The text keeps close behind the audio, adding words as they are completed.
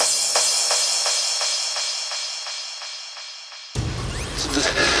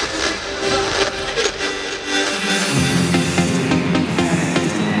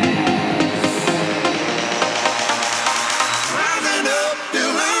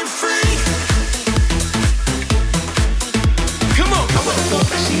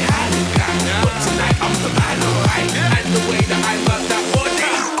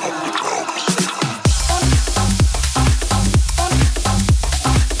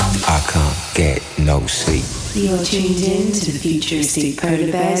get no sleep. You're tuned in to the Futuristic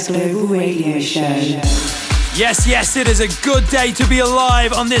Polar Bears Global Radio Show. Yes, yes, it is a good day to be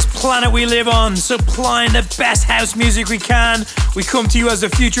alive on this planet we live on, supplying the best house music we can. We come to you as the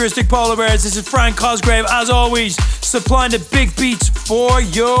Futuristic Polar Bears. This is Frank Cosgrave, as always, supplying the big beats for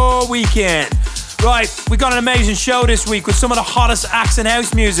your weekend. Right, we got an amazing show this week with some of the hottest acts in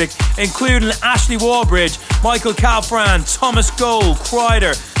house music, including Ashley Wallbridge, Michael Calfran, Thomas Gold,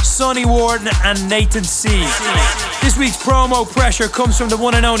 Kreider, Sonny Wharton and Nathan C. This week's promo pressure comes from the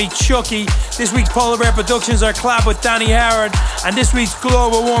one and only Chucky. This week's Polar Bear Productions are collab with Danny Howard, and this week's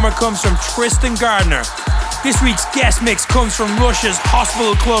Global Warmer comes from Tristan Gardner. This week's guest mix comes from Russia's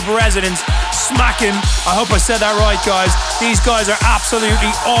Hospital Club residents, Smagin. I hope I said that right, guys. These guys are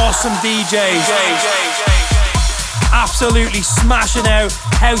absolutely awesome DJs. Absolutely smashing out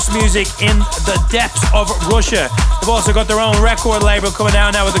house music in the depths of Russia. They've also got their own record label coming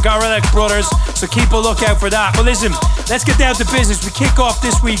down now with the Gorelick Brothers, so keep a lookout for that. But listen, let's get down to business. We kick off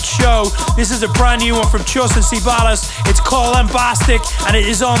this week's show. This is a brand new one from Chus and Sibalas. It's called Ambastic, and it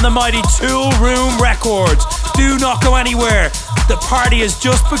is on the mighty Tool Room Records. Do not go anywhere. The party has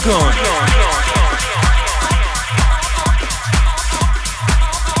just begun.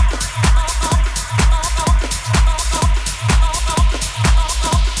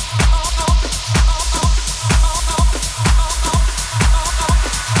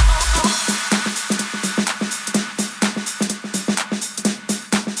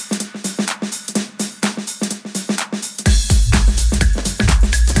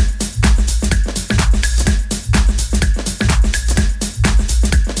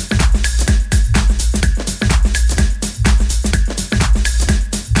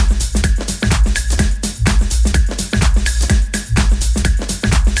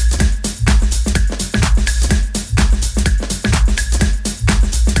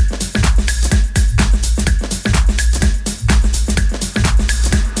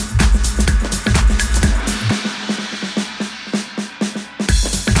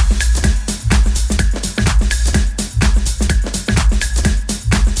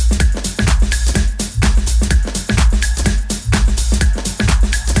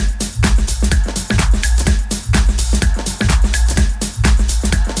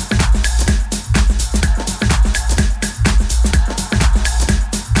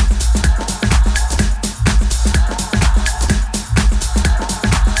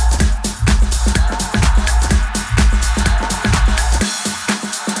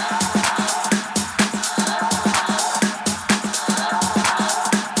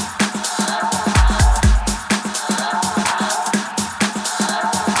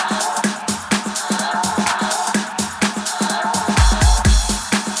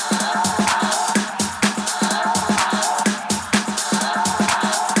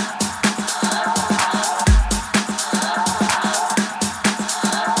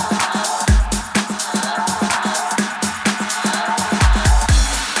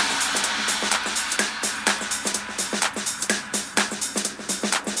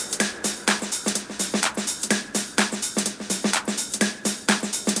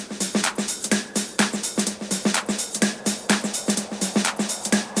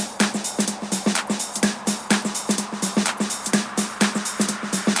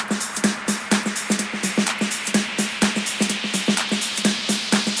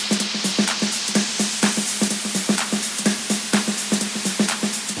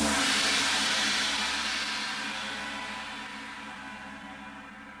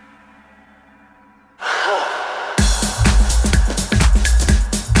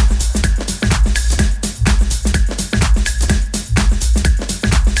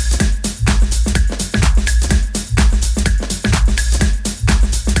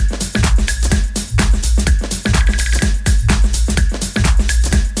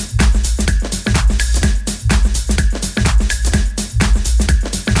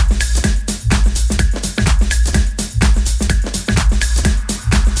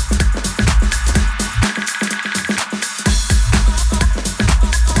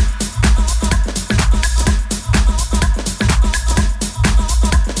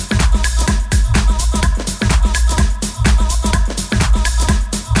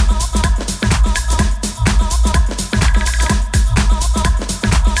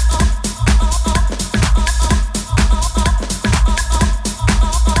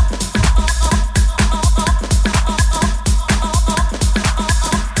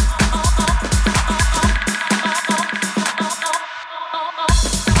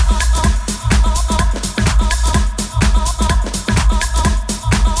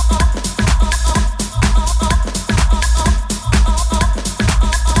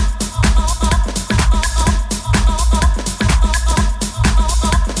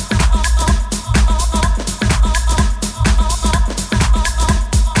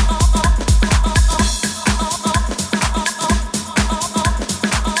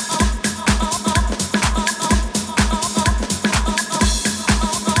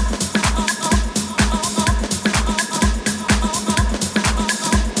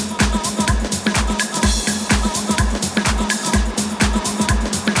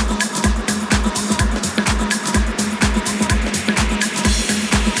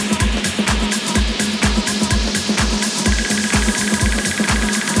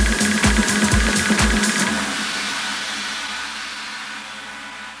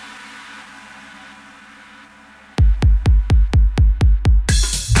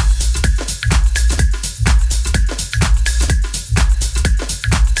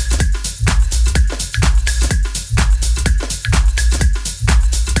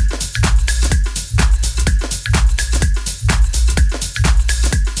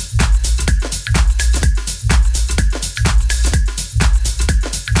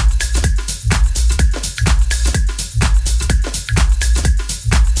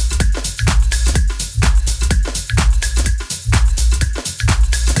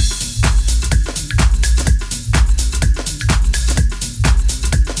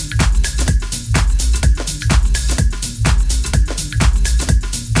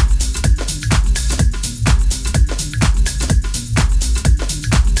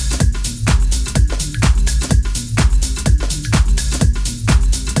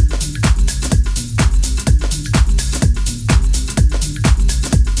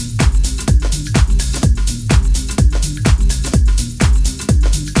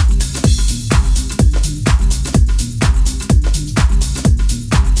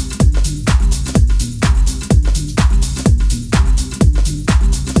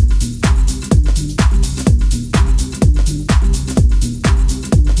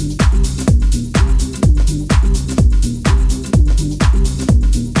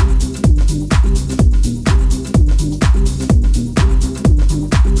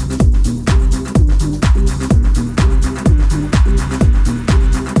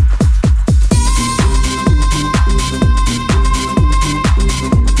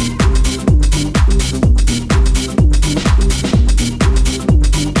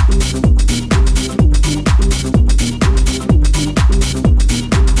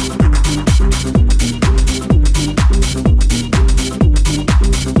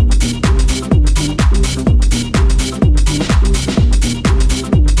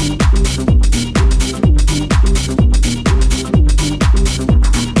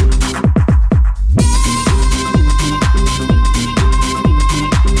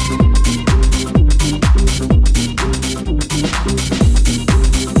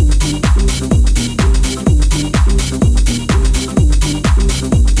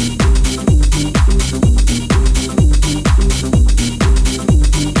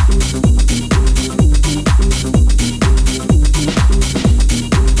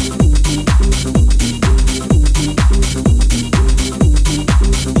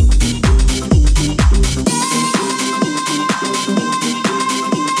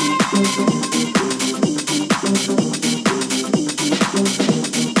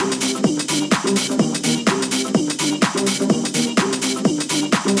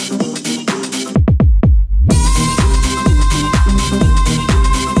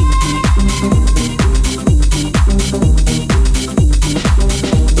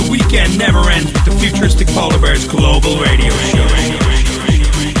 weekend never ends with the Futuristic Polar Bears Global Radio Show.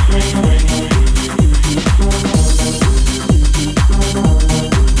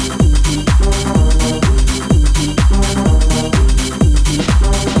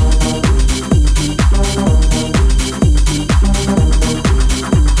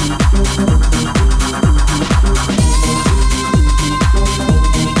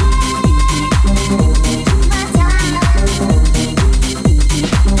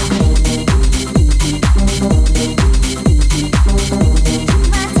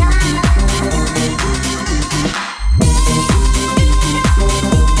 My time.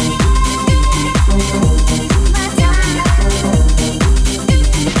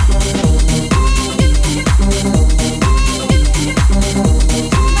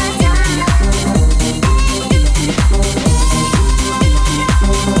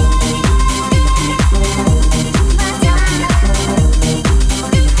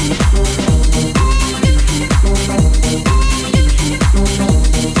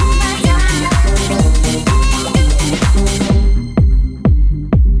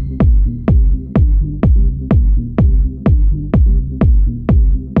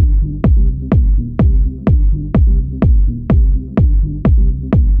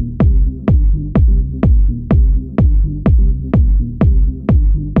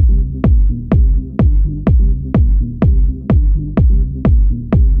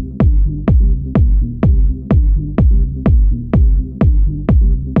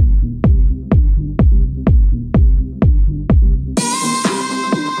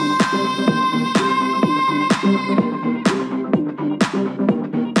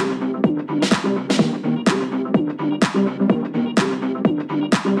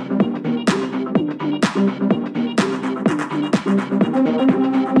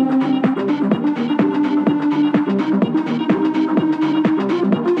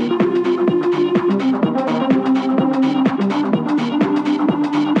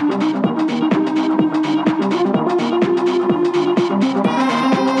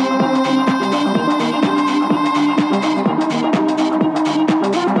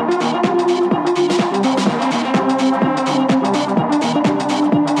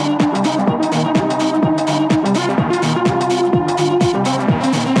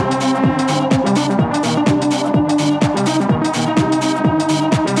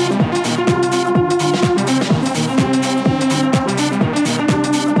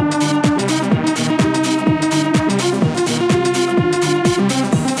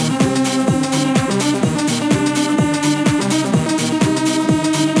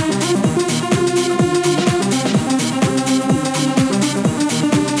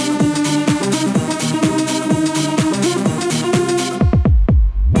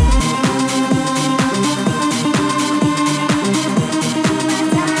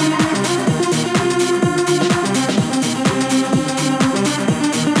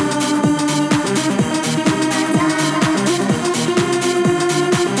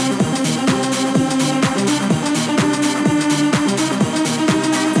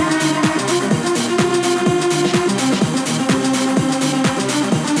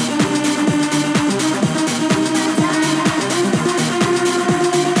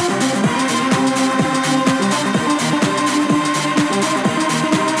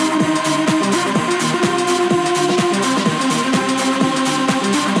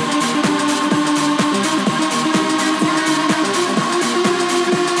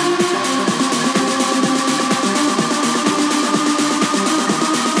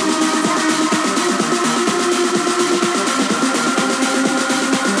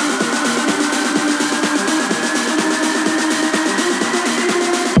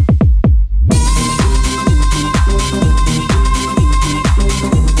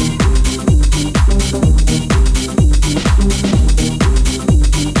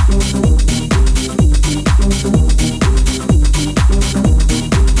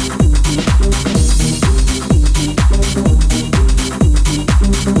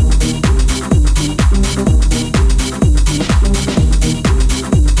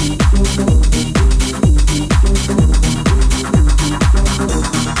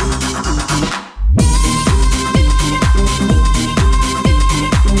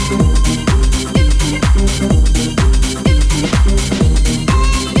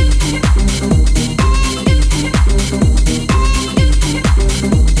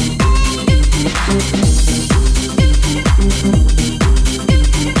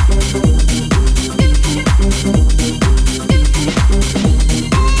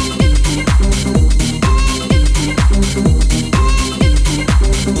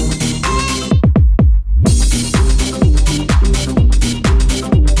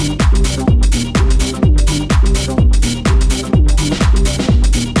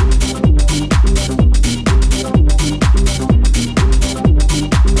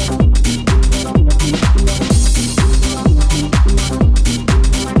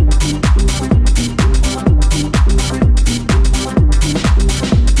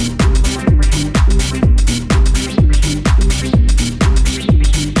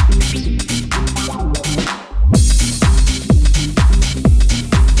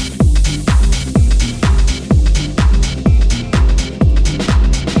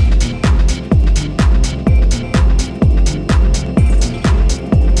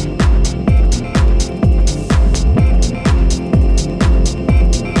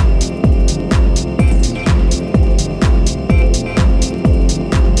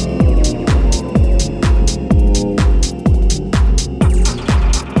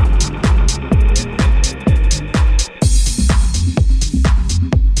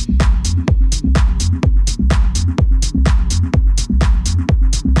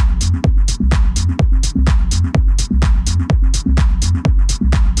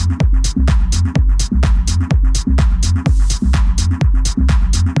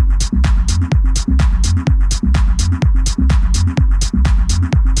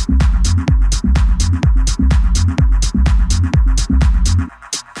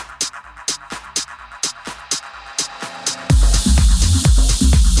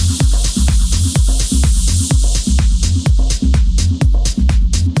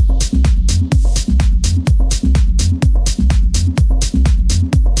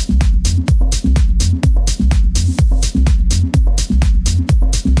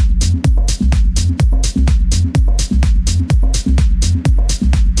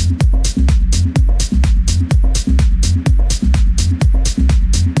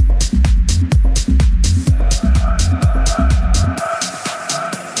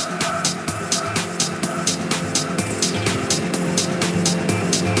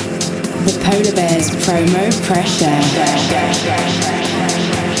 Polar Bears promo pressure.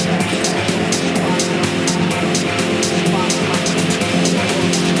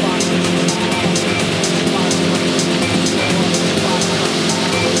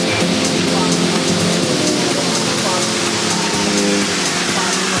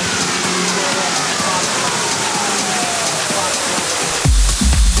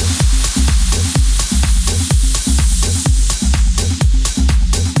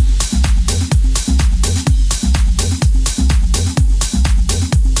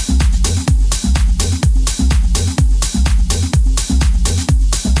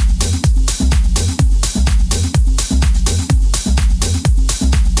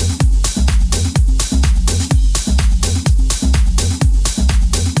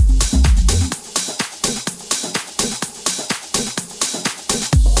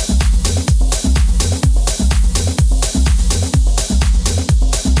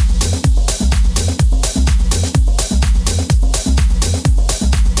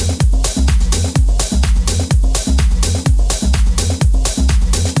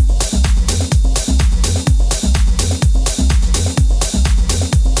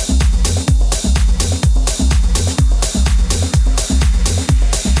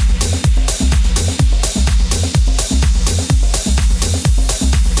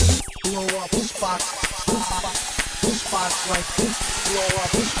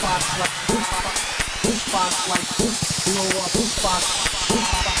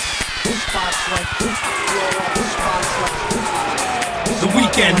 The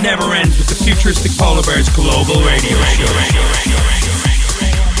weekend never ends with the Futuristic Polar Bears global radio show.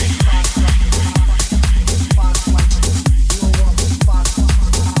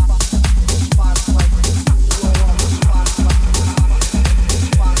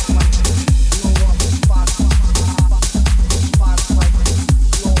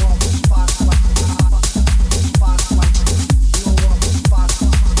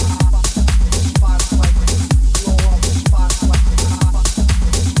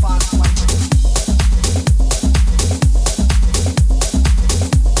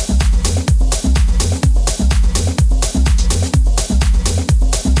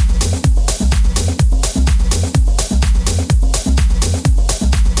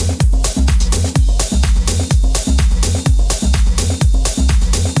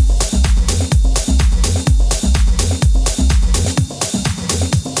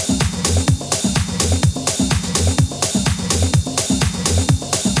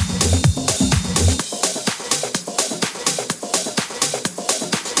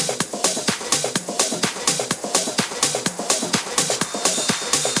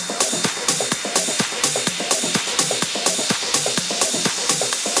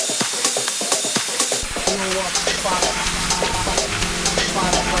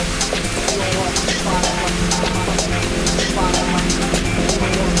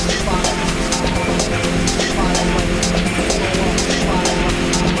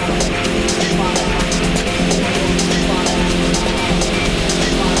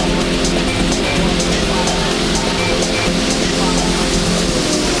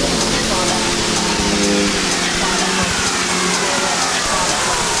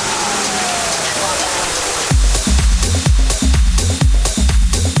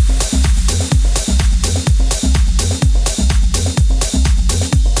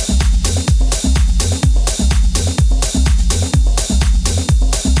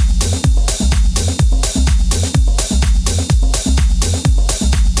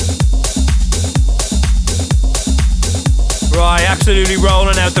 Absolutely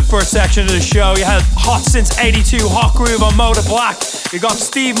rolling out the first section of the show. You had Hot Since 82, Hot Groove on Moda Black. You got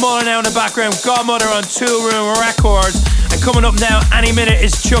Steve Mullen now in the background, Godmother on Tool Room Records. And coming up now, any minute,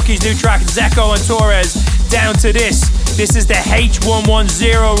 is Chucky's new track, Zeko and Torres, Down to This. This is the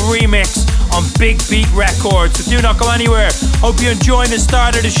H110 remix on Big Beat Records. So do not go anywhere. Hope you're enjoying the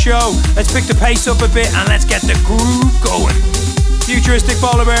start of the show. Let's pick the pace up a bit and let's get the groove going. Futuristic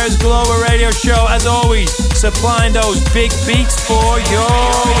Polar Bears Global Radio Show, as always, supplying those big beats for your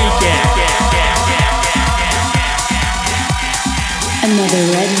weekend. Another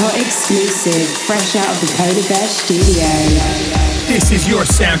red hot exclusive, fresh out of the Polar Bear studio. This is your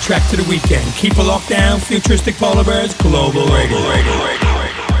soundtrack to the weekend. Keep a lockdown, Futuristic Polar Bears Global Radio.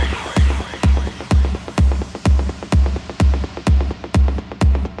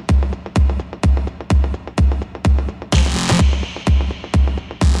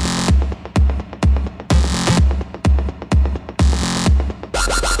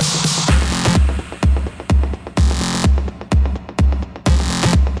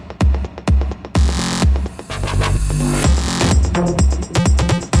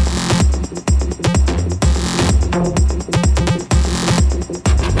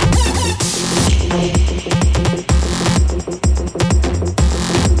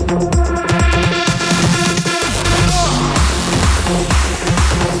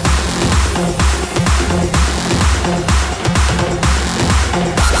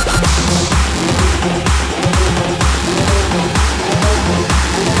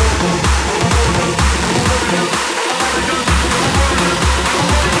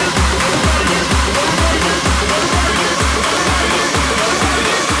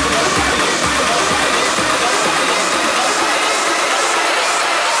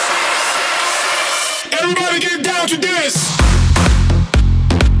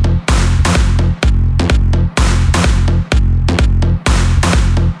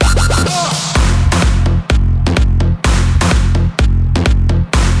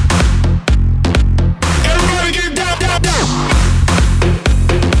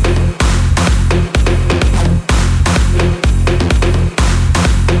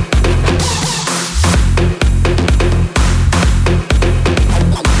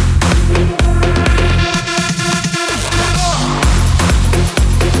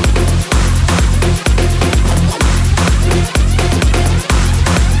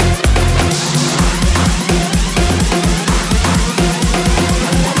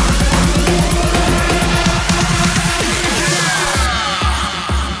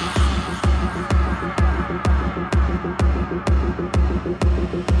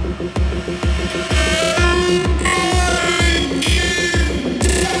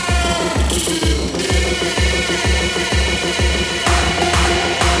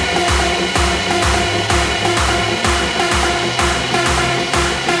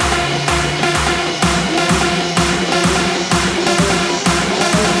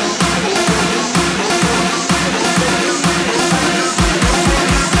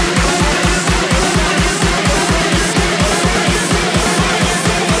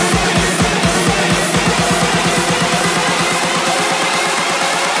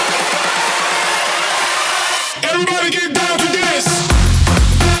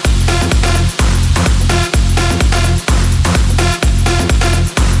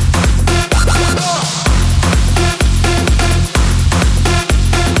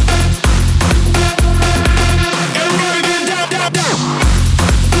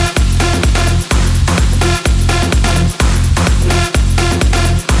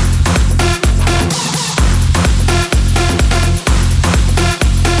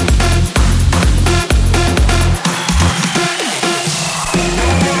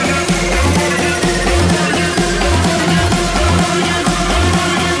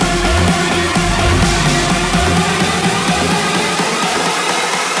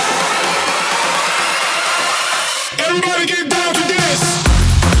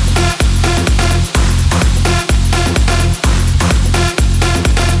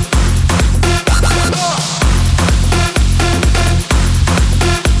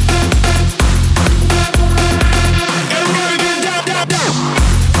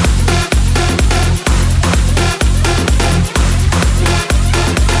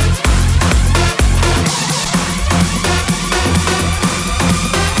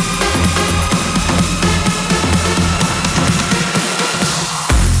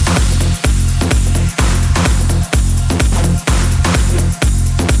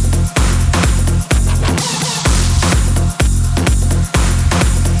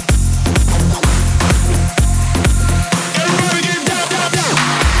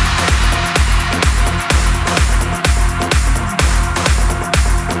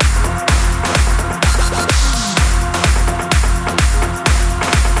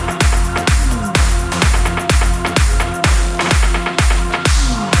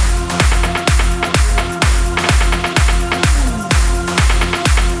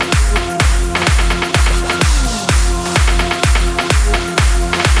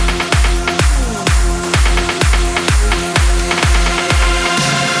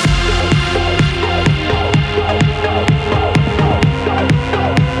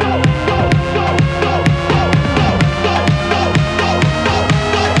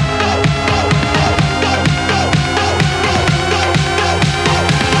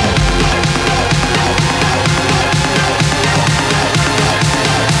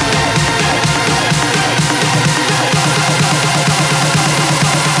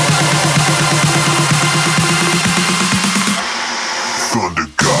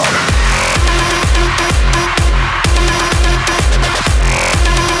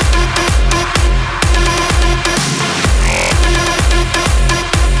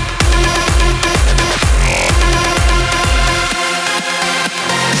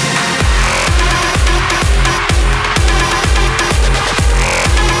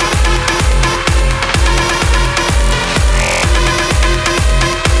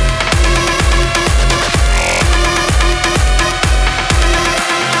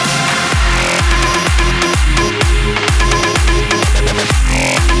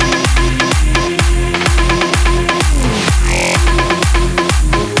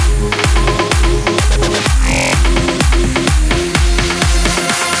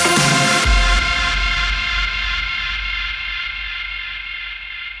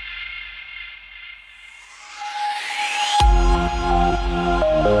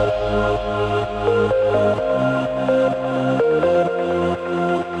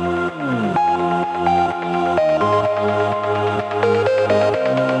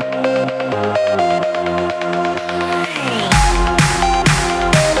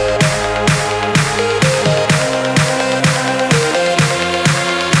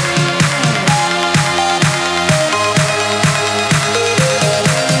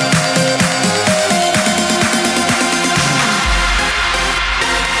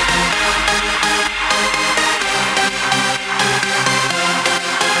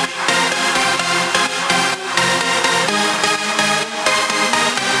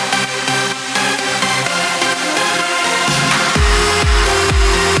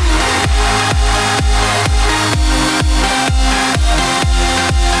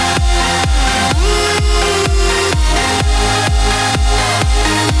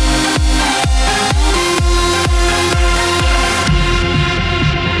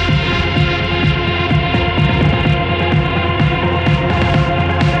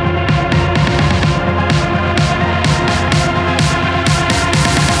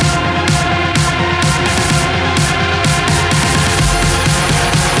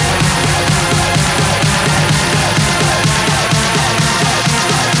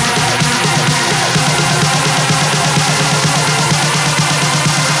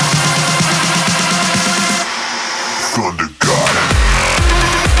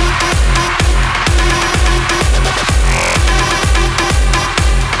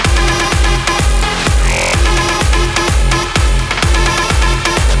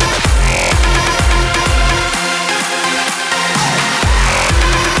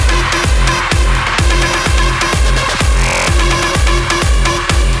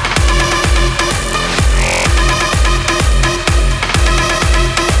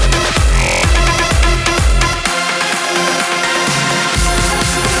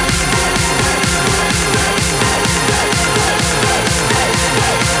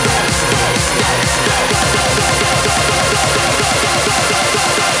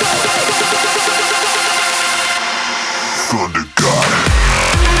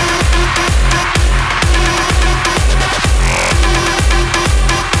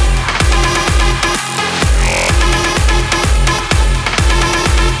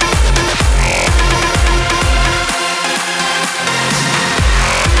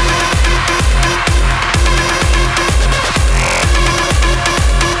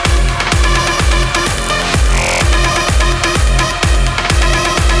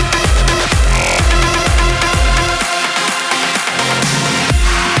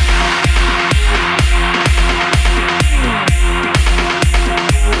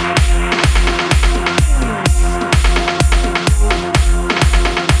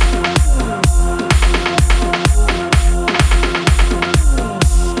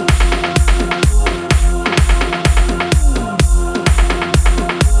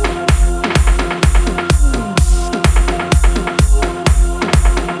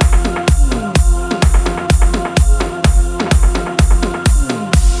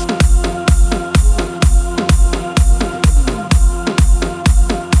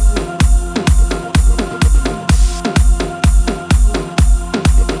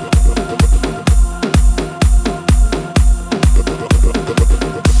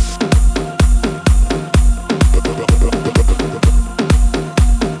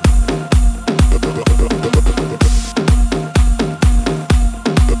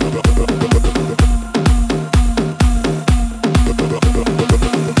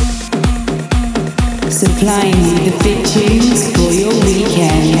 supplying you the big tunes for your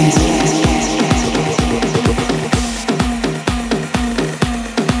weekend.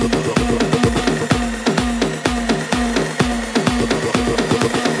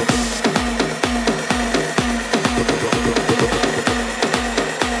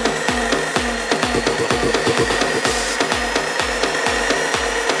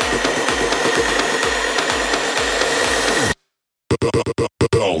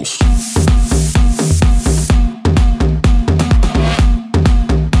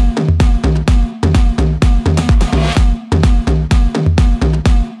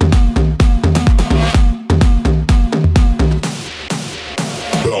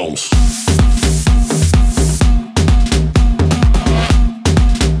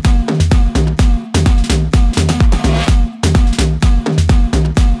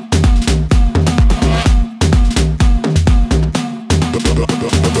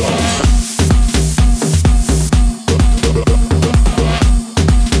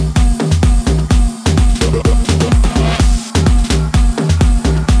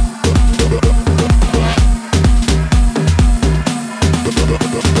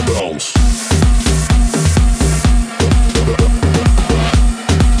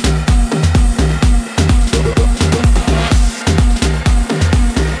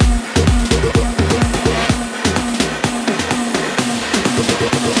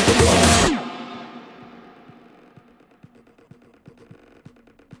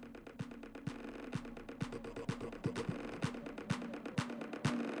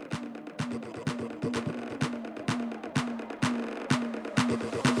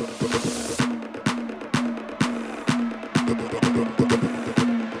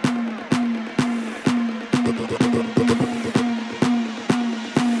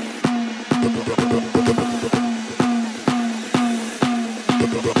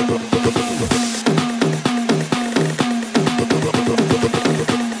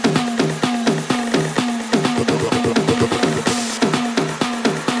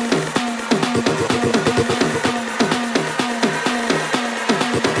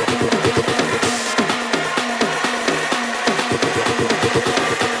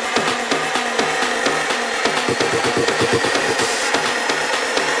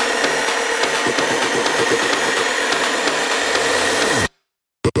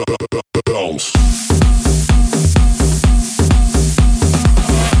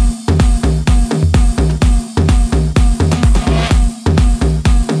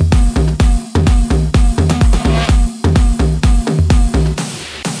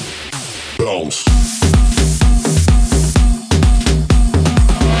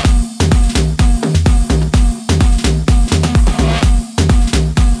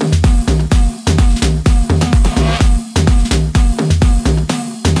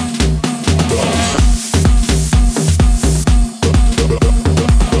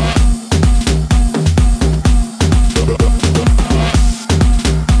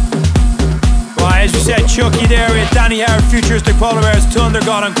 Futuristic Polar Bears,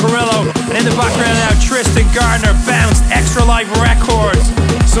 Thundergod and Carrillo, and in the background now Tristan Gardner bounced Extra Life Records.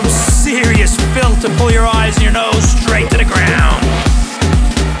 Some serious filth to pull your eyes and your nose straight to the ground.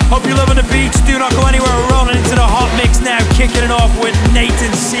 Hope you're loving the beats. Do not go anywhere. We're rolling into the hot mix now, kicking it off with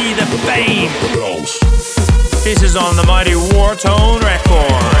Nathan C. The Fame. This is on the mighty Wartone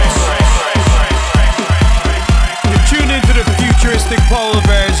Records. You're tuned into the Futuristic Polar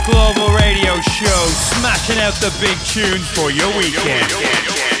Bears Global Radio Show, smashing out the big tunes for your weekend.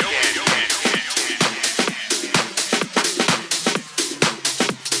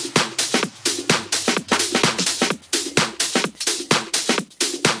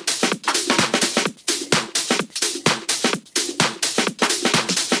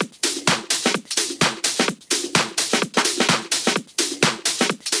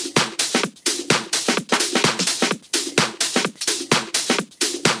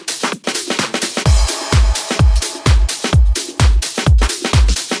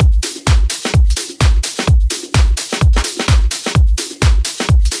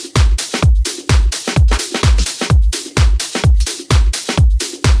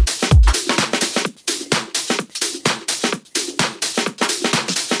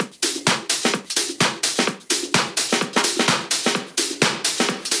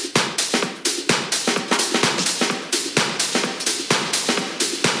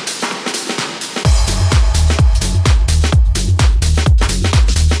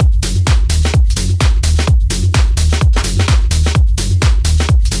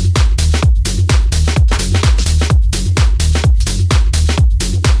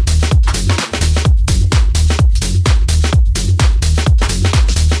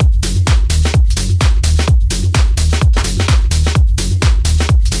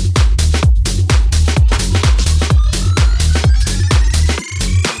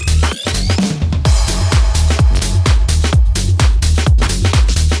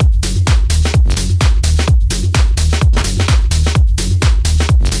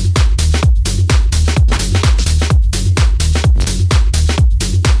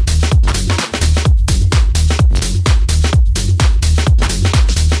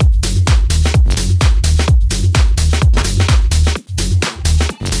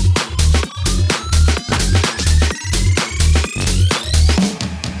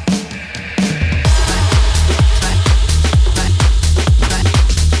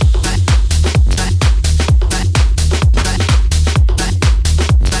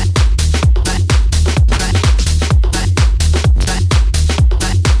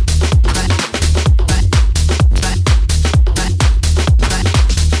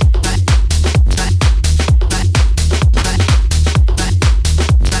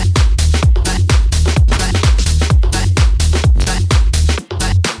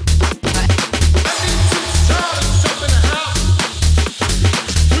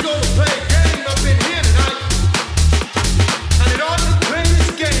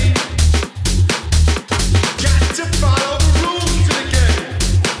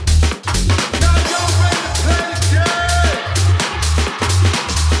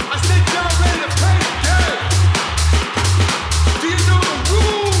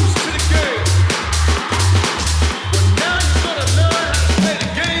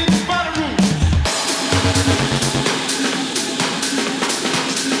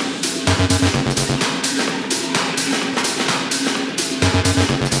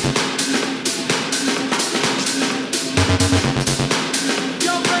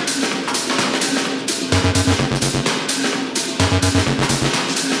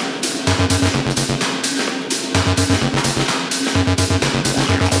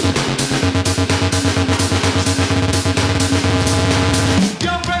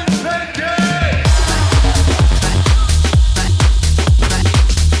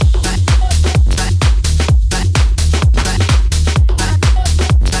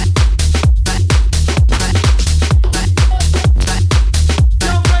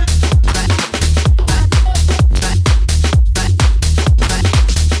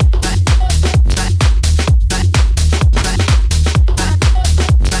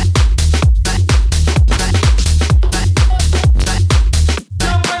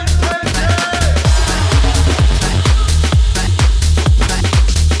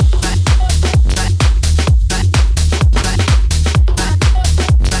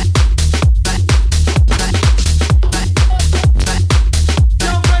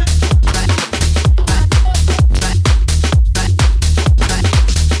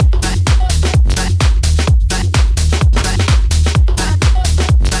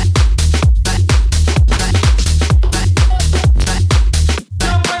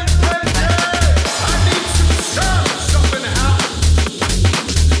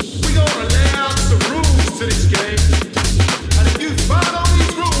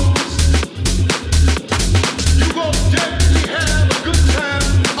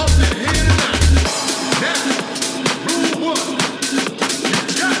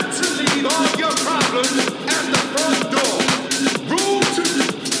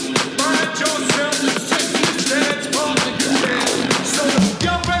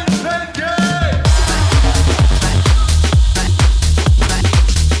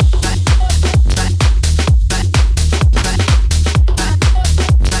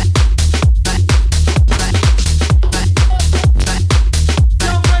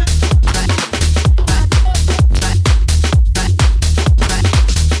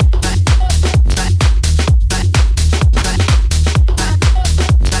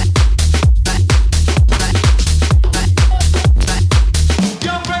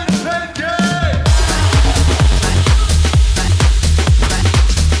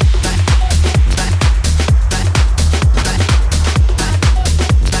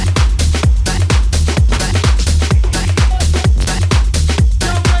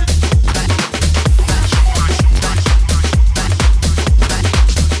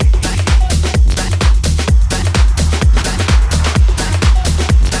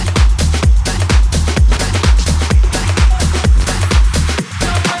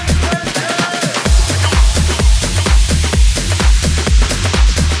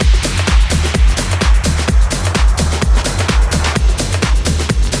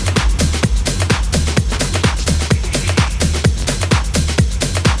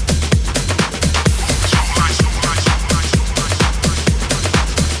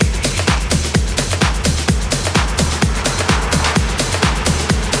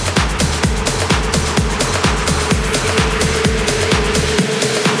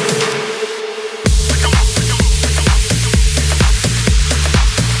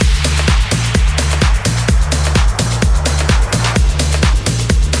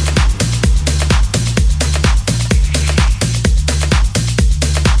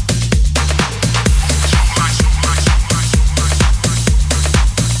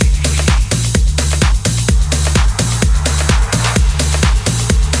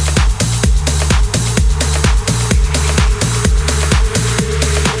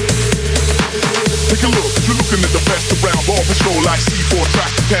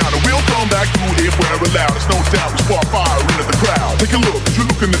 track to town, and we'll come back through here whenever allowed. There's no doubt we spark fire into the crowd. Take a look, you're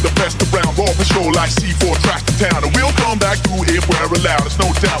looking at the best around. Raw patrol like C4 track to town, and we'll come back through here whenever allowed. There's no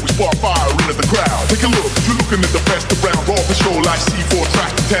doubt we spark fire into the crowd. Take a look, you're looking at the best around. Raw patrol like C4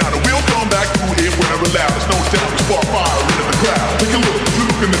 track to town, and we'll come back through here whenever allowed. There's no doubt we spark fire into the crowd. Take a look, you're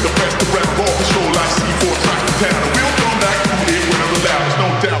looking at the best around. Raw patrol like C4 track to town, and we'll come back through here whenever allowed. There's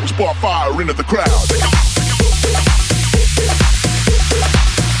no doubt we spark fire into the crowd.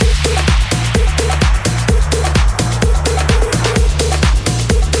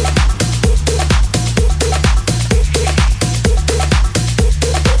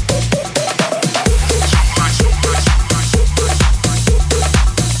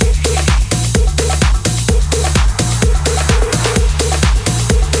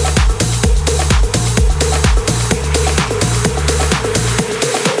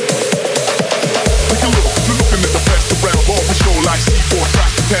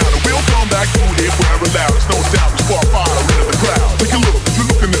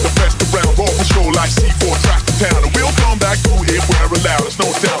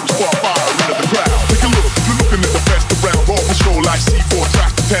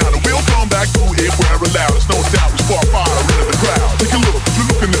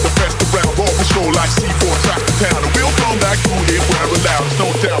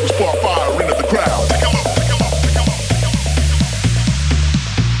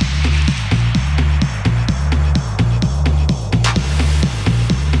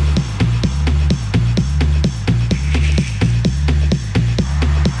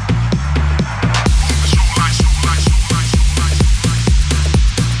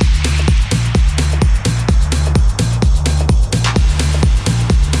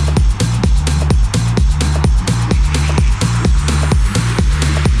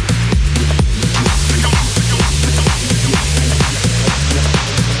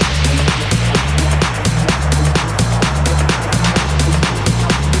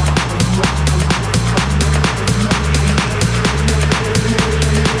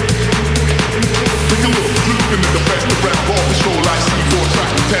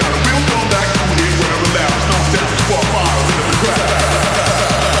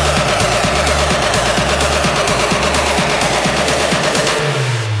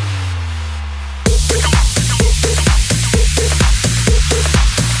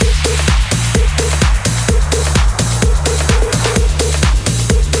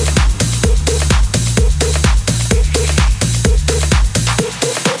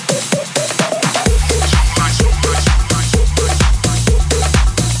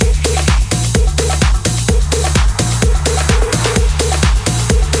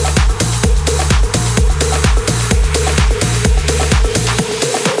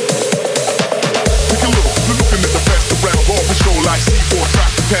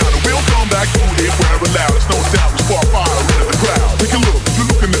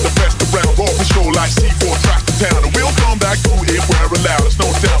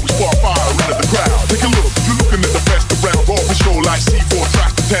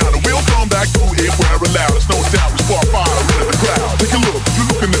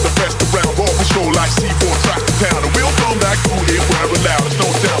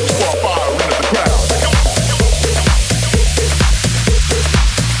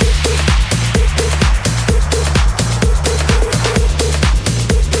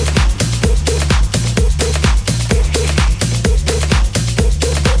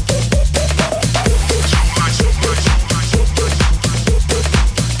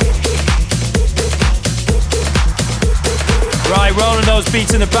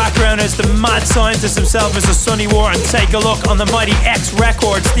 Beats in the background as the mad scientist himself, Mr. Sonny Wharton. Take a look on the mighty X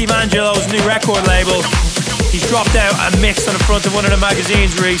Records, Steve Angelo's new record label. He's dropped out a mix on the front of one of the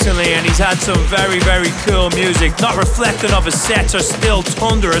magazines recently, and he's had some very, very cool music. Not reflecting of his sets are still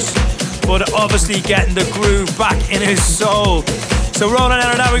thunderous, but obviously getting the groove back in his soul. So rolling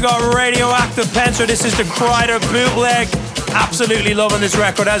out of that, we got Radioactive Pencer. This is the Kreider bootleg. Absolutely loving this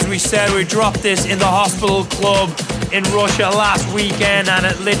record. As we said, we dropped this in the Hospital Club in Russia last weekend, and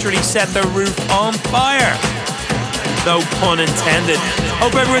it literally set the roof on fire. No pun intended.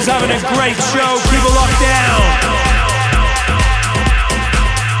 Hope everyone's having a great show. Keep it locked down.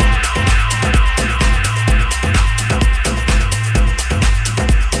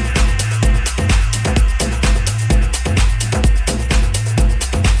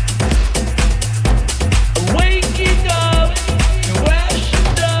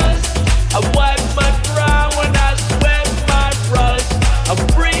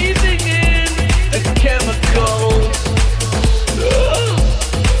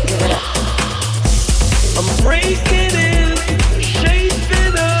 Breathe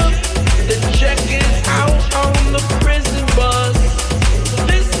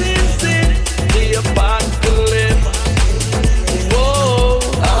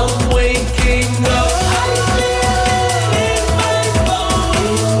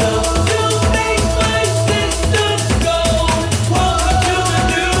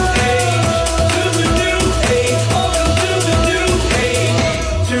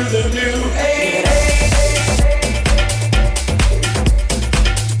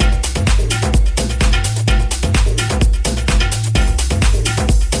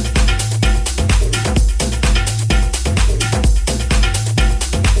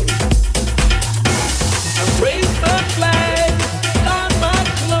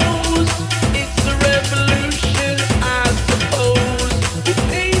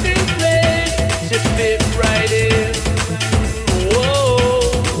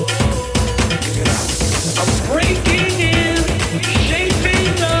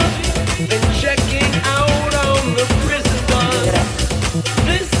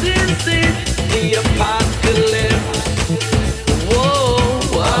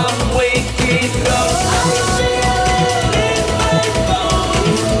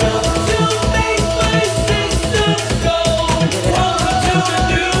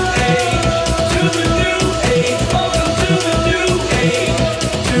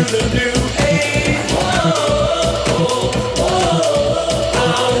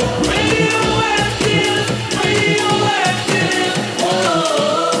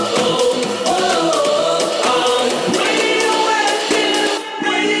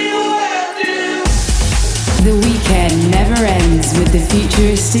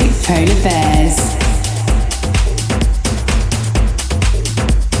Futuristic Polar Bears.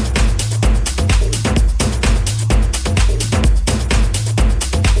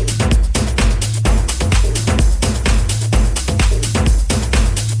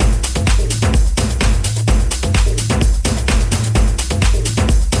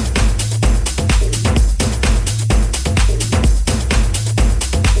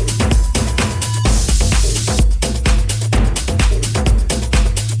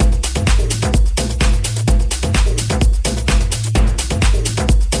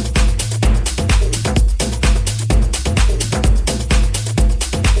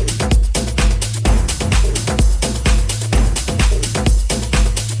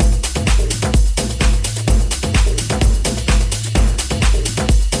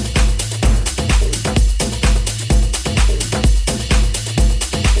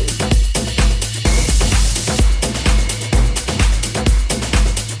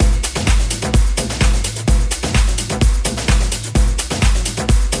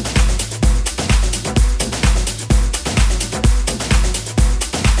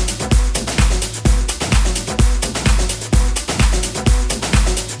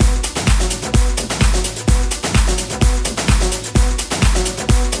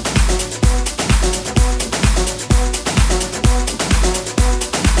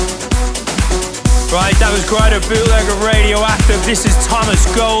 Right, that was quite a bootleg of Radioactive. This is Thomas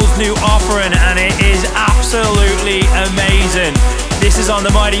Gold's new offering, and it is absolutely amazing. This is on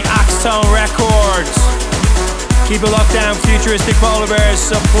the mighty Axtone Records. Keep it locked down, Futuristic Polar Bears,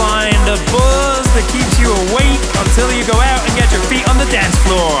 supplying the buzz that keeps you awake until you go out and get your feet on the dance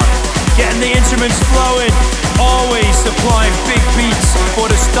floor. Getting the instruments flowing, always supplying big beats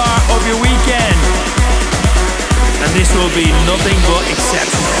for the start of your weekend. And this will be nothing but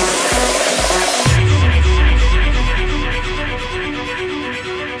exceptional.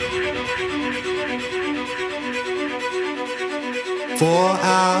 4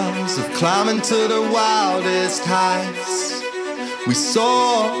 hours of climbing to the wildest heights. We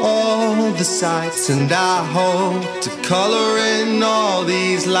saw all the sights, and I hope to color in all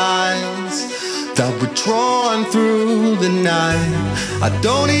these lines that were drawn through the night. I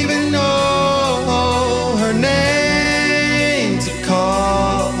don't even know her name to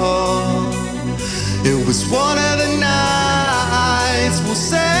call. It was one of the nights we'll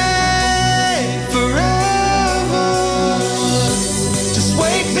say forever.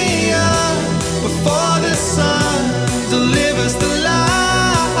 Wake me up before the sun delivers the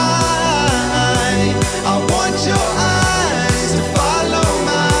light. I want your eyes to follow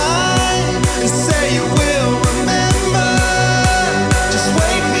mine and say you will remember. Just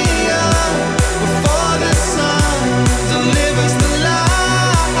wake me up before the sun delivers the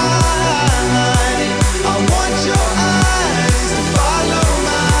light. I want your eyes to follow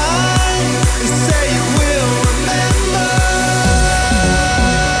mine and say you will remember.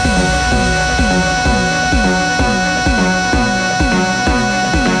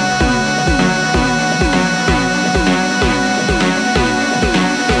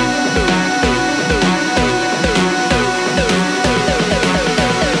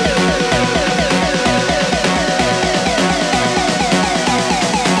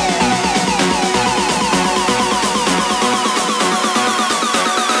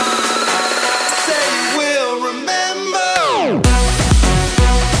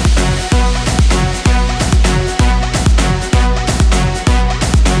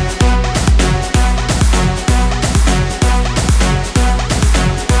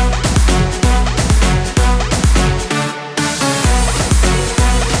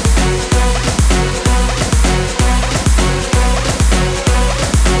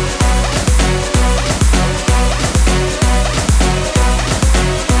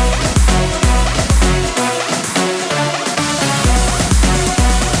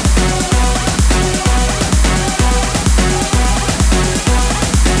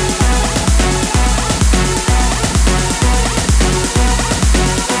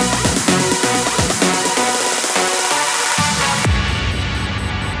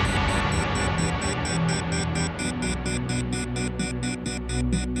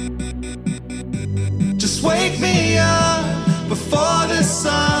 Wake me up before the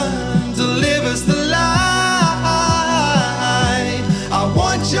sun delivers the light. I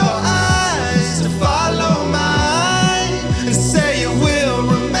want your eyes to follow mine and say you will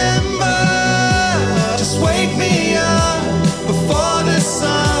remember. Just wake me up before the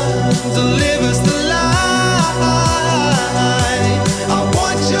sun delivers the light. I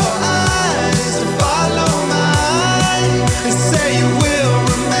want your eyes to follow mine and say you will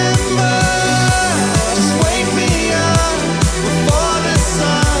remember. Wake me up before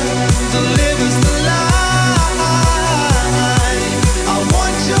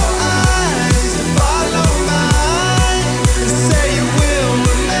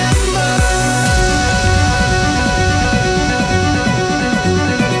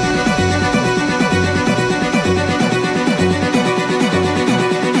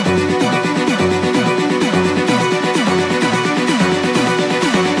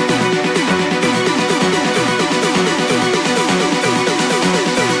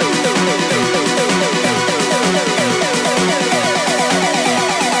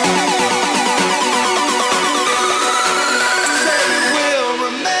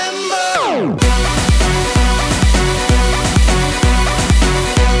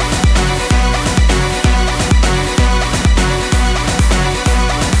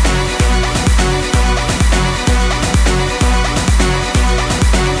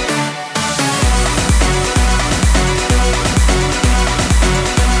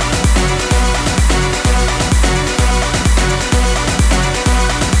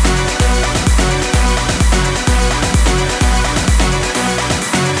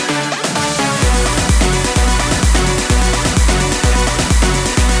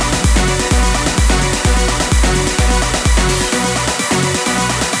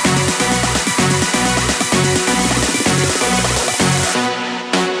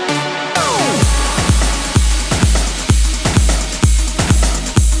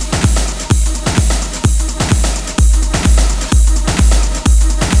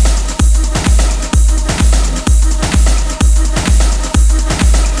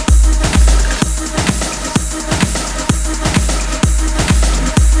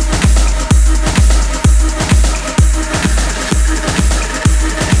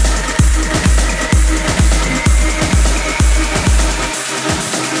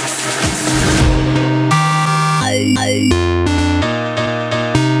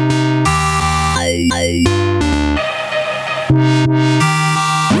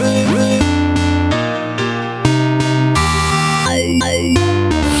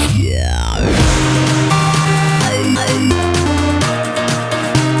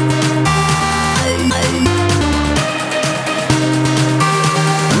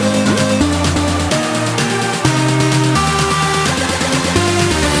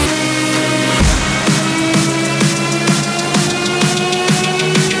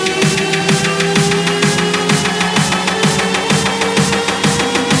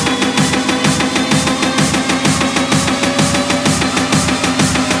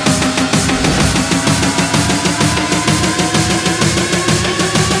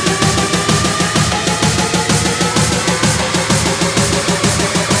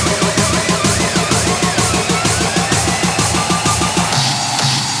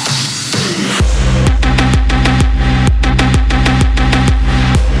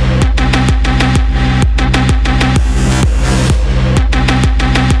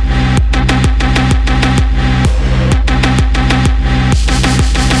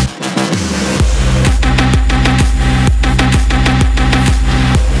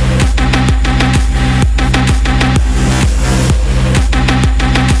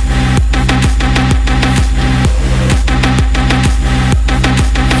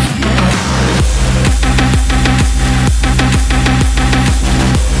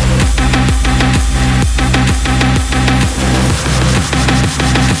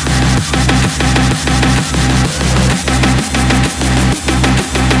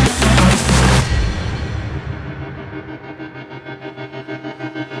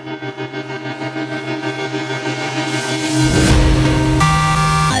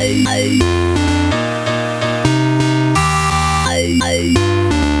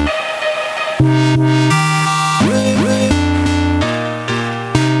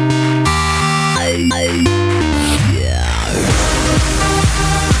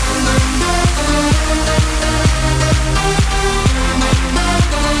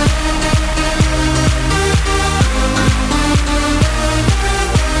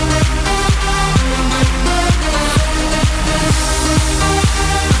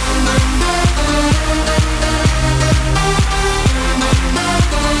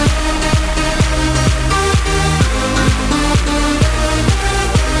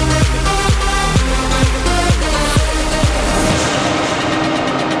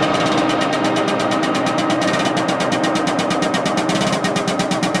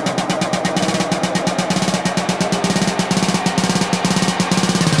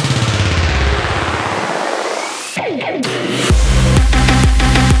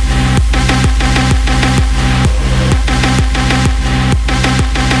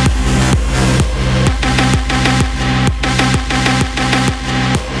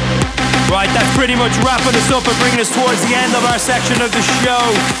pretty much wrapping us up and bringing us towards the end of our section of the show.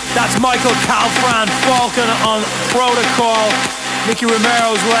 That's Michael Calfran Falcon on Protocol, Nicky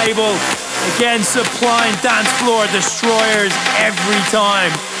Romero's label. Again, supplying dance floor destroyers every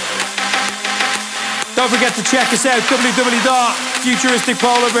time. Don't forget to check us out,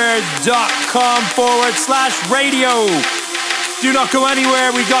 www.futuristicpolarbears.com/radio. Do not go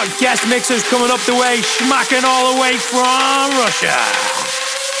anywhere, we got guest mixers coming up the way, Smagin all the way from Russia.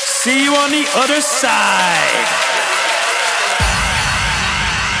 See you on the other side.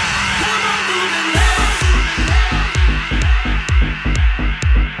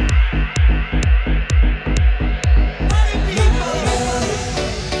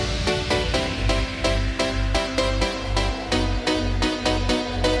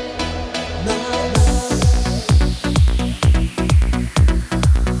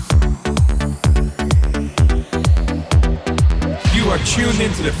 Tuned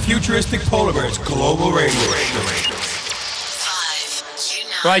into the Futuristic Polar Bears Global Radio Show.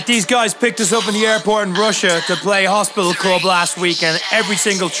 Right, these guys picked us up in the airport in Russia to play Hospital Club last week, and every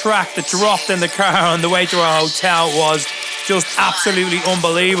single track that dropped in the car on the way to our hotel was just absolutely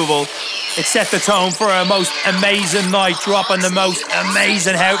unbelievable. It set the tone for a most amazing night, dropping the most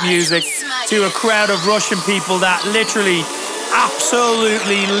amazing house music to a crowd of Russian people that literally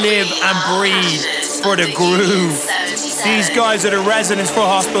absolutely live and breathe for the groove. These guys are the residents for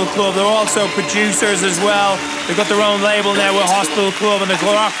Hospital Club. They're also producers as well. They've got their own label now with Hospital Club and the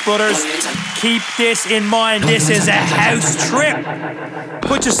Glock Brothers. Keep this in mind. This is a house trip.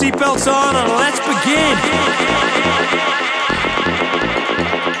 Put your seatbelts on and let's begin.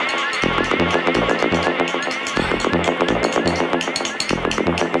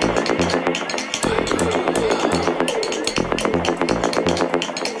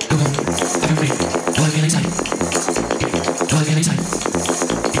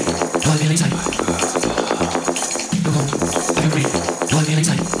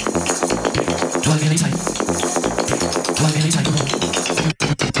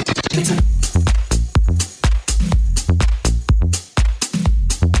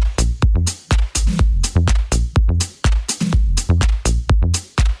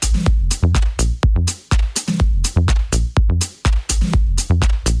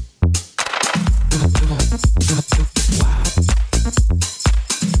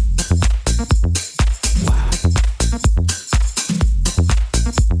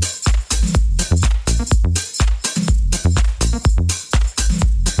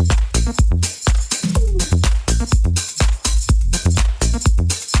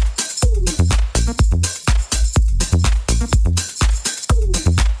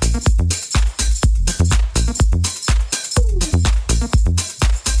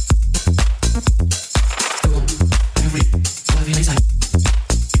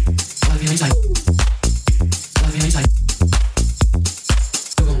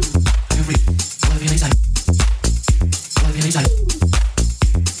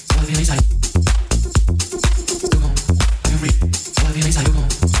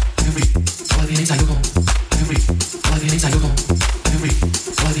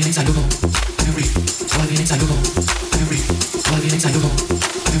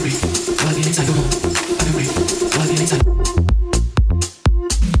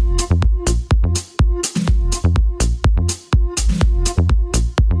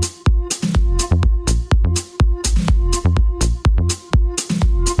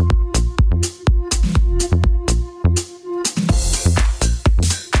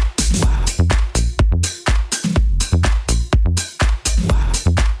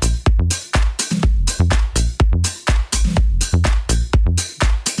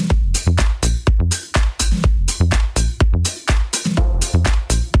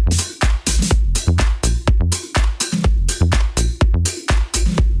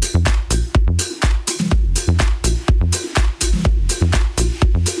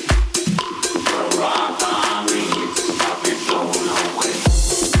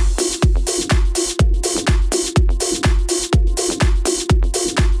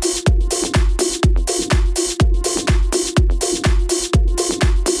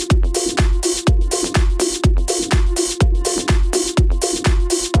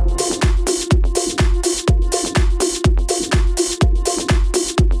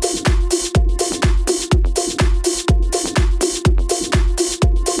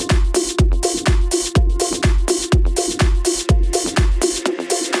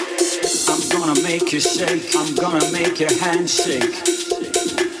 make you shake, I'm gonna make your hand shake.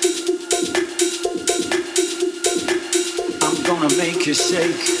 I'm gonna make you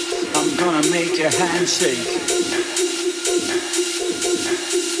shake, I'm gonna make your hand shake.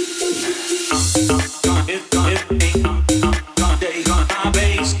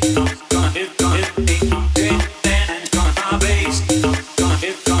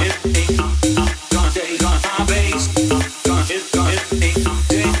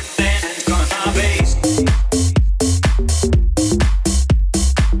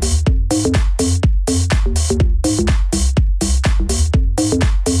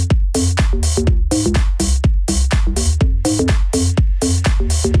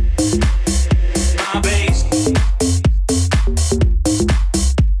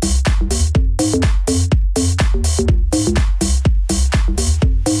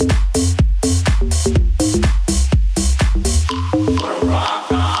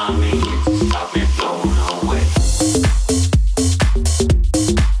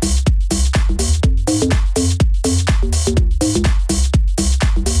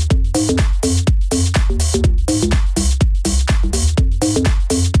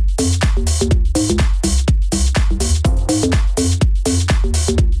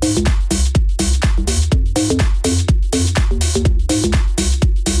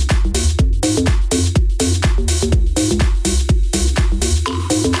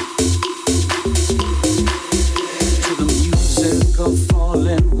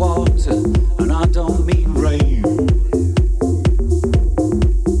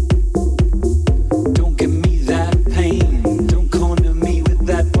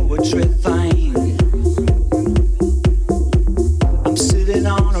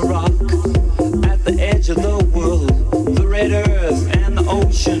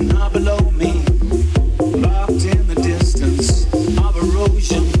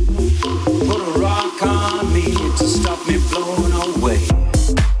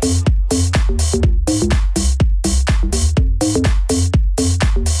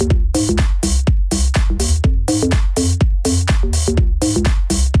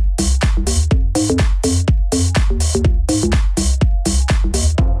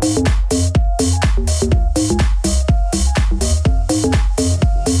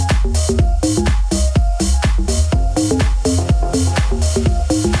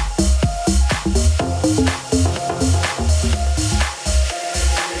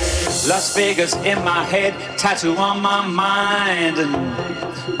 Las Vegas in my head, tattoo on my mind, and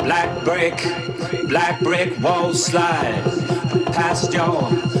black brick wall slide. Past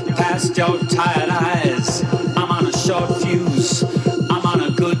your tired eyes. I'm on a short fuse. I'm on a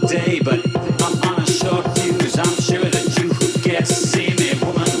good day, but I'm on a short fuse. I'm sure that you get to see me,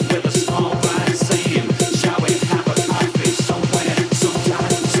 woman with a small bright same. Shall we have a coffee somewhere, sometime,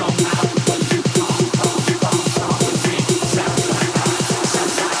 somehow? When you come with me, sounds like my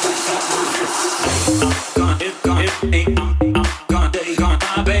bass.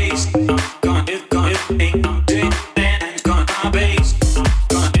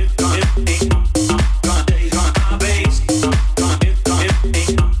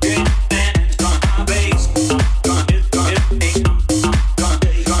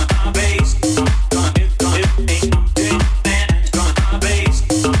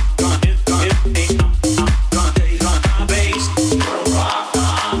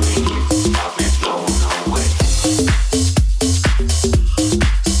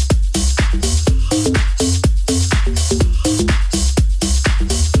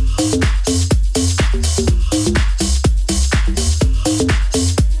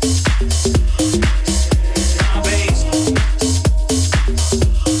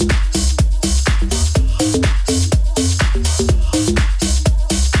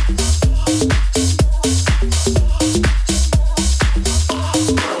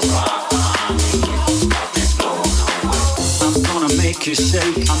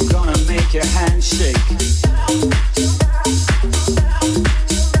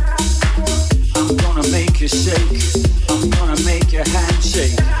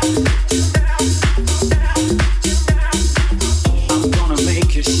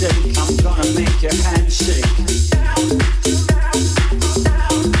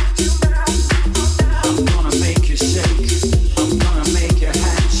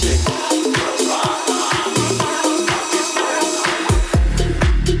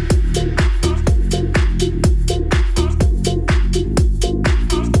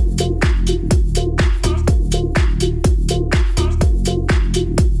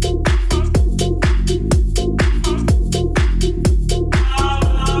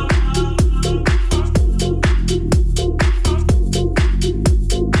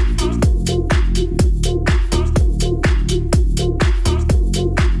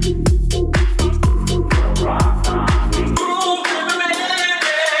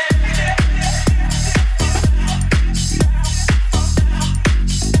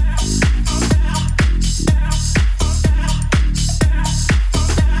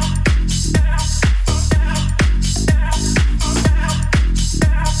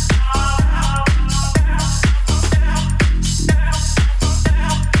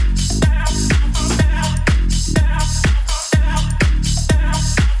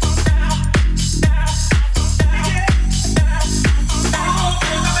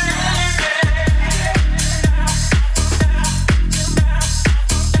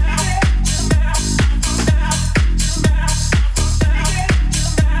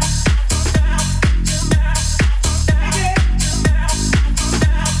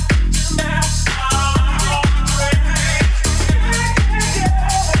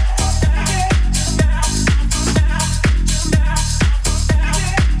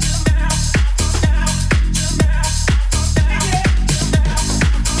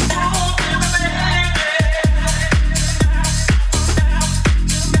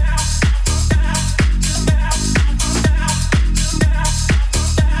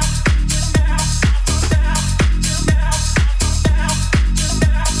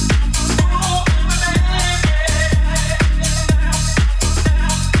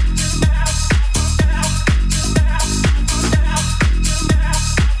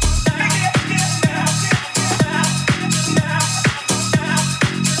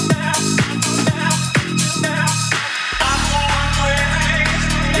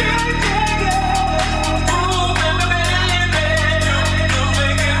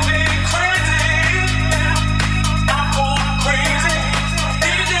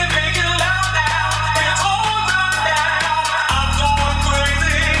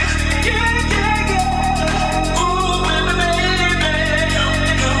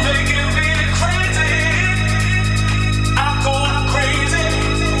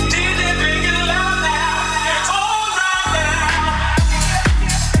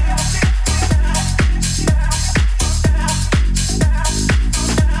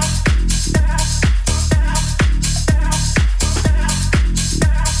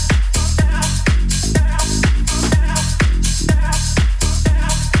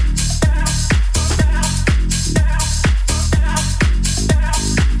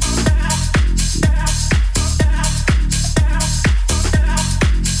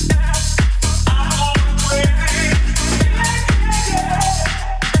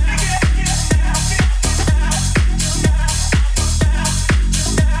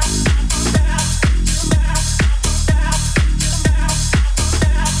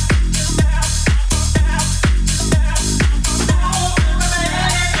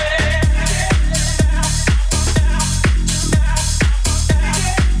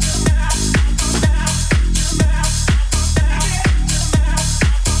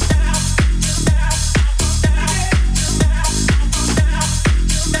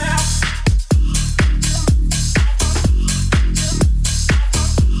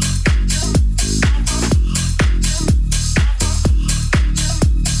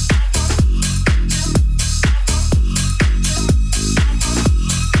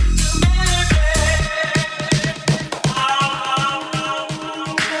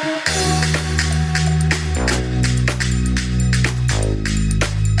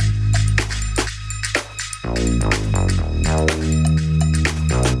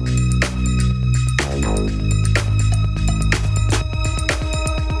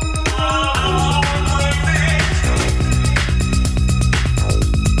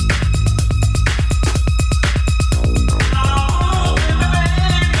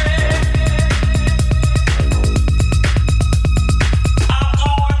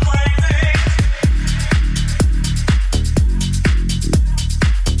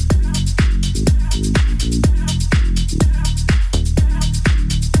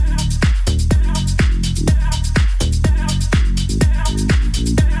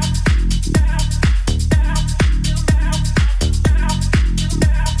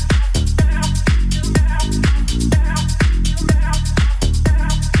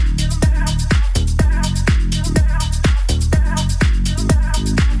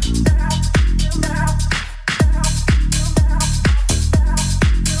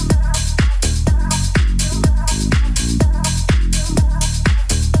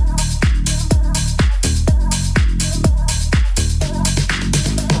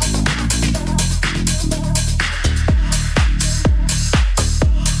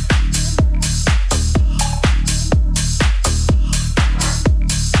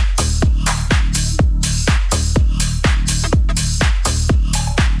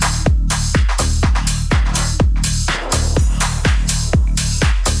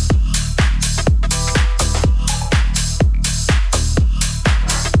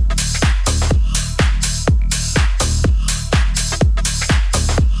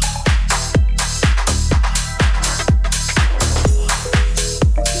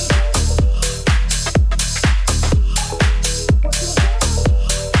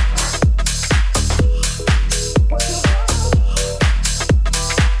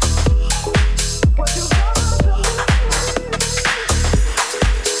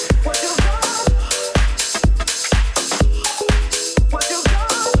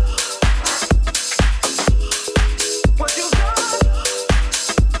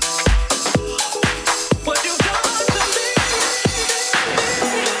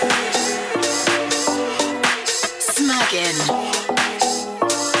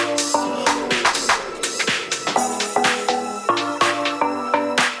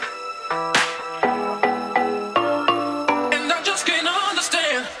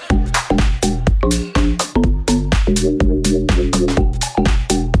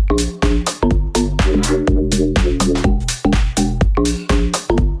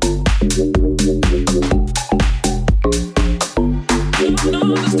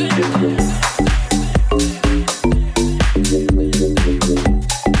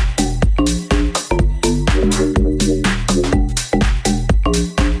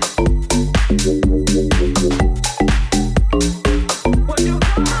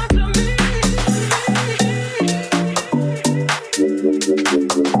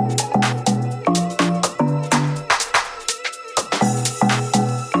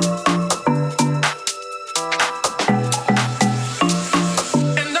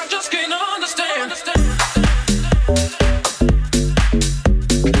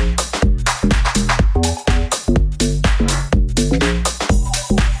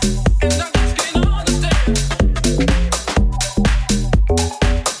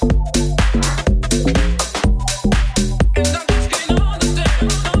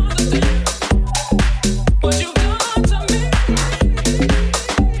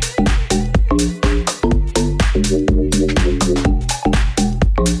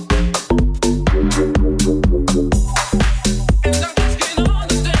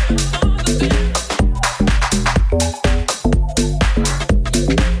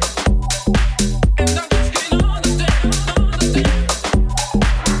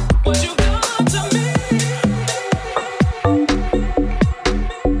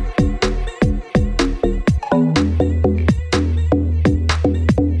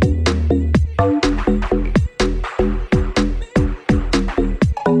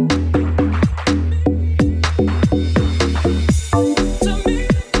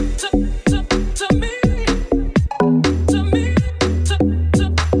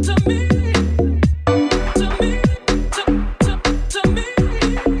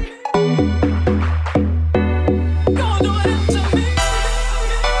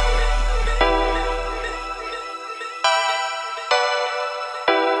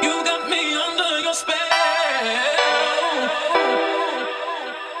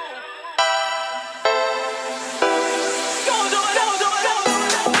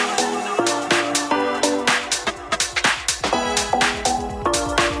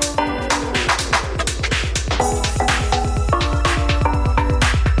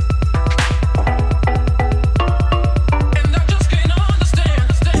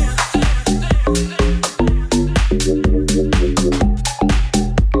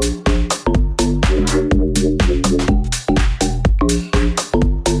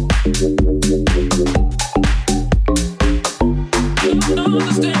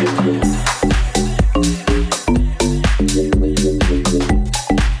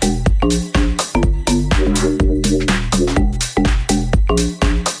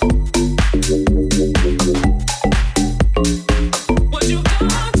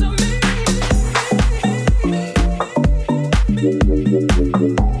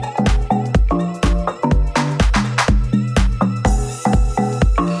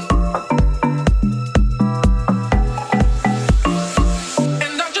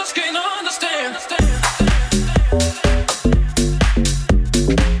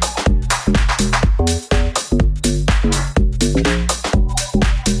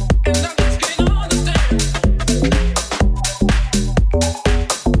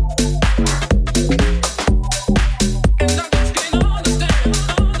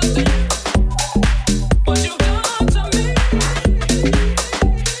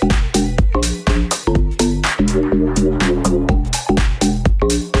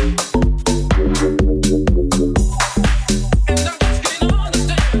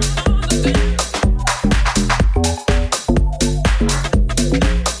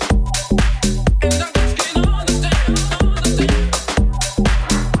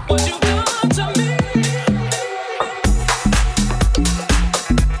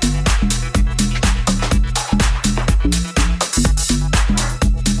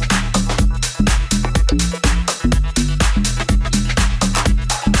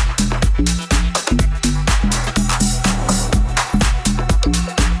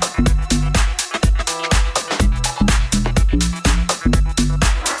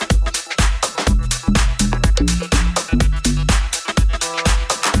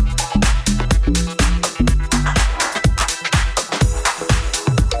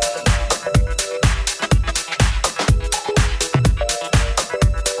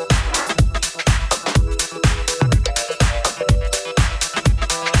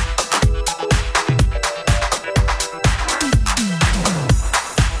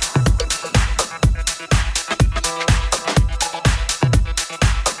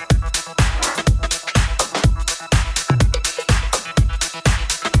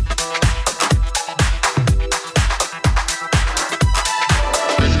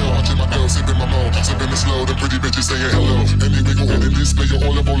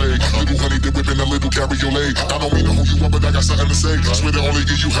 cabriolet. I don't mean to hold you up, but I got something to say. Swear to only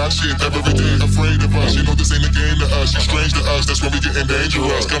give you hot shit every day. Afraid of us, you know this ain't a game to us. You strange to us, that's when we getting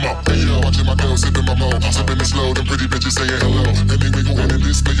dangerous. Come on, hey yo, watching my girl sipping my mo, sipping it slow. Them pretty bitches saying hello. Let me wiggle in and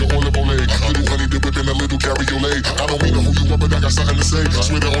display your olive oil. Little honey dip whipping a little cabriolet. I don't mean to hold you up, but I got something to say.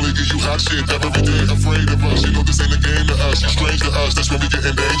 Swear to only give you hot shit every day. Afraid of us, you know this ain't a game to us. You strange to us, that's when we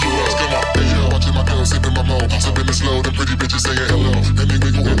getting dangerous. Come on, hey yo, watching my girl sipping my mo, sipping it slow. Them pretty bitches saying hello. Let me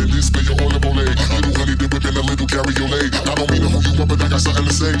wiggle in and display your olive oil. Little honey dip whipping a little cabriolet. I don't mean to hold you up, but I got something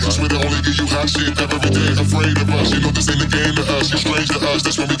to say. Swear to only give you hot shit every day. Afraid of us, you know this ain't a game to us. You strange to us,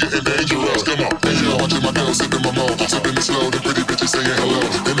 that's when we getting dangerous. Come on, hey yo, watching my girl sipping my mo, sipping it slow. Them pretty bitches saying hello.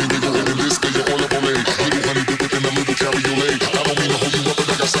 Let me wiggle in and display your olive oil. Little honey dip whipping a little cabriolet. I don't mean to hold you up, but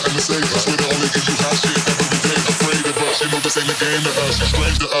I got something to say. Swear to only give you hot shit every day. Afraid of us, you know this ain't a game to us. You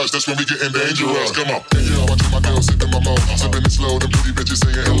strange to us, that's when we getting dangerous. Come on, hey yo, watching my girl sipping my mo, sipping it slow. Them pretty bitches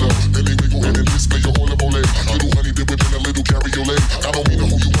saying hello. Let me wiggle in and display your olive oil. Little honey dip whipping a little cabriolet. I don't mean to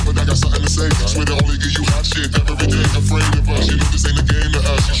hold you up, but I got something to say. Swear to only give you hot shit every day. Afraid of us, you know this ain't a game to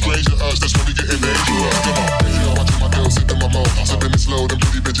us. You strange to us, that's when we getting dangerous. Come on, hey yo, watching my girl sipping my mo, sipping it slow. Them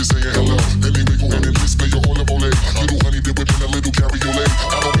pretty bitches saying hello. Let me wiggle in and display your olive oil. Little honey dip whipping a little cabriolet.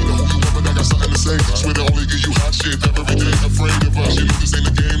 I don't mean to hold you up, but I got something to say. Swear to only give you hot shit every day. Afraid of us, you know this ain't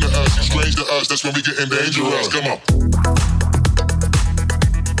a game to us. You strange to us, that's when we getting dangerous. Come on.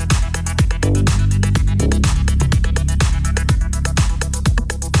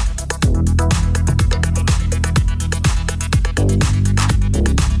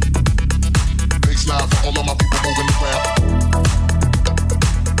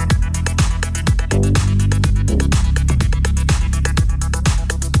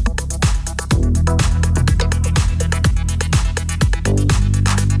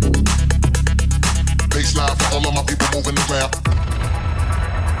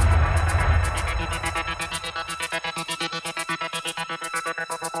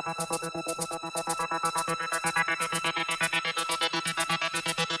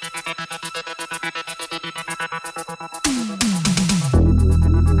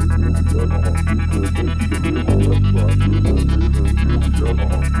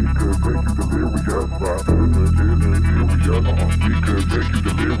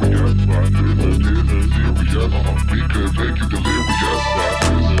 We could make you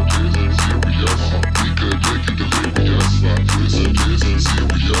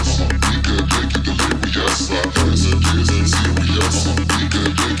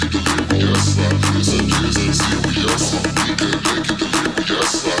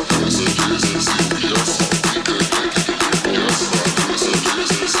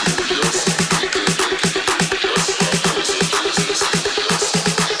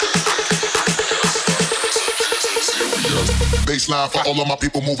for all of my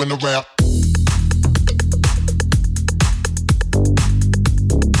people moving around.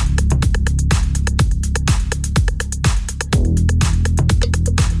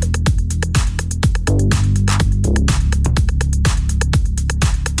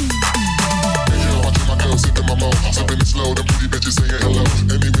 Slow, them pretty bitches saying hello.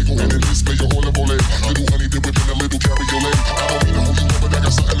 Anyway, go ahead and display your whole level. Little honey dip within a little cabriolet. I don't mean to hold you up, but I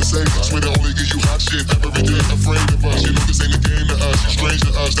got something to say. Swear to only give you hot shit every day. Afraid of us, you know this ain't a game to us. You're strange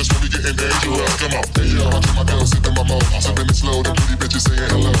to us, that's when we getting dangerous. Come on, hey yo, I took my girl sipping my mo. Sipping it slow, them pretty bitches saying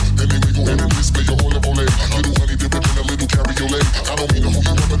hello. Anyway, go ahead and display your whole level. Little honey dip within a little cabriolet. I don't mean to hold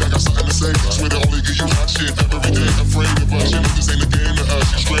you up, but I got something to say. Swear to only give you hot shit every day. Afraid of us, you know this ain't a game to us.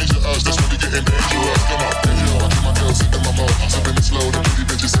 You're strange to us, that's when we getting dangerous. Come on, hey yo, I took my girl sipping my mo. Sipping it slow, the pretty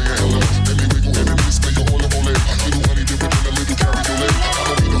bitches saying hello. Anyway, go ahead and display your whole level. Little honey dip within a little cabriolet. I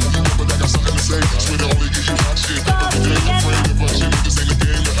don't mean to hold you up, but I got something to say. Swear to only give you hot shit every day. Afraid of us, you know this ain't a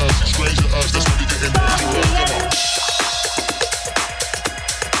game to us. You're strange to us, that's when we getting dangerous.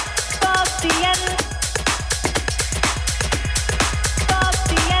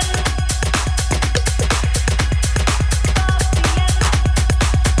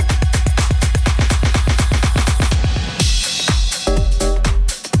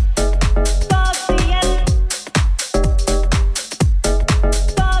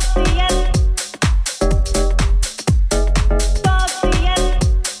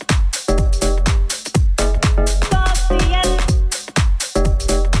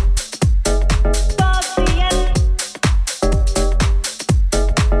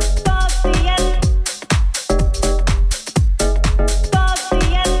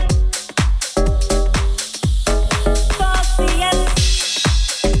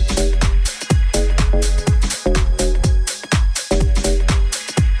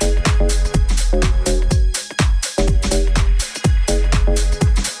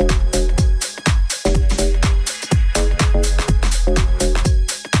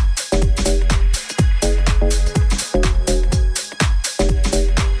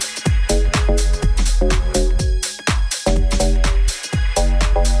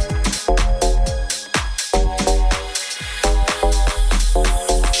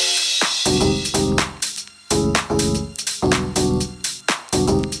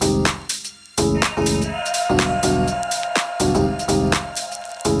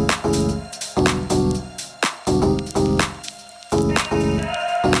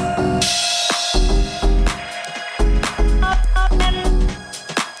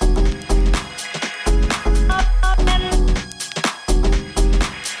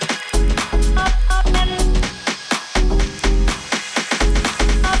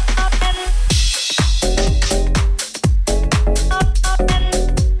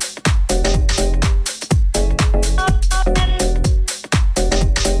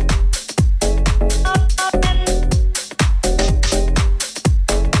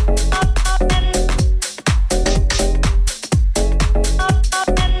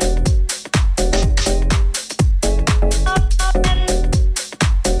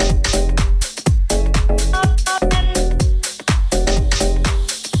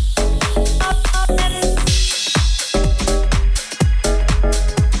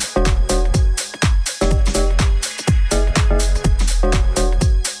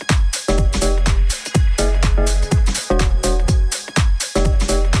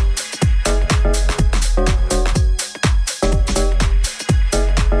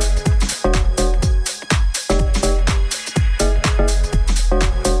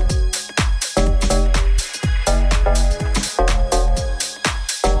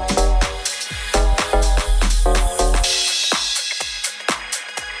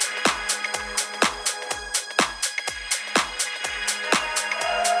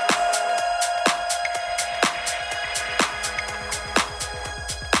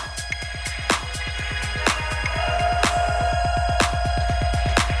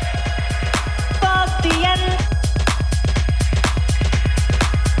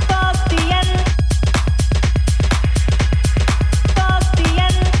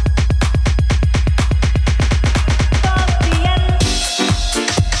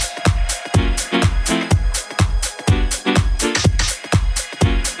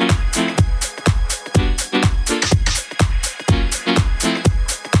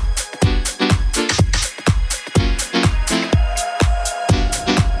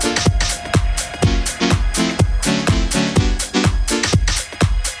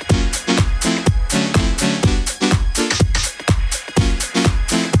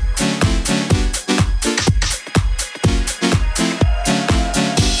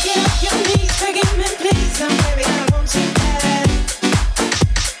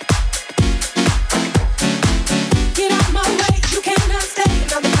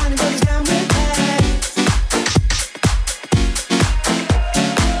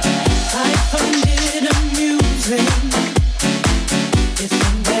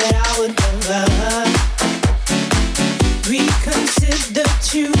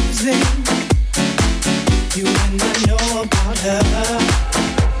 confusing. You and I know about her.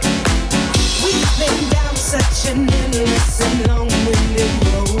 We've been down such an endless and long-winded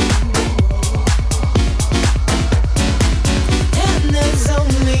road, and there's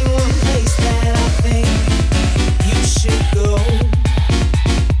only one place that I think you should go.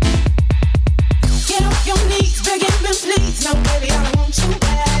 Get off your knees, begging me please. No, baby, I don't want you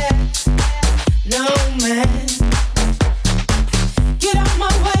back. No, man. Get out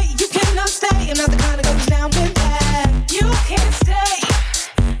my way, you cannot stay. I'm not the kind that goes down with that. You can't stay.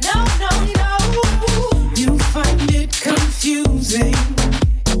 No, no, no. You find it confusing.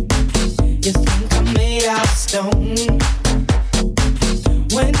 You think I'm made out of stone.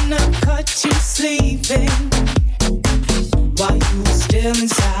 When I caught you sleeping while you were still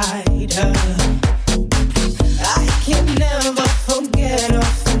inside her, I can never forget or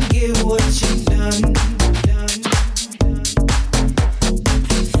forgive what you've done.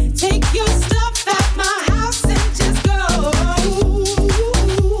 Take your stuff out my house and just go.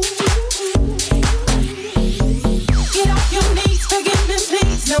 Get off your knees, forgive me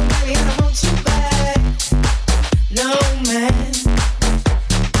please. No, baby, I don't want you back. No, man.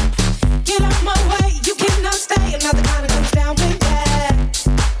 Get out my way, you cannot stay. I'm not the kind that comes down with that.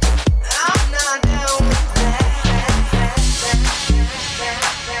 I'm not down with that.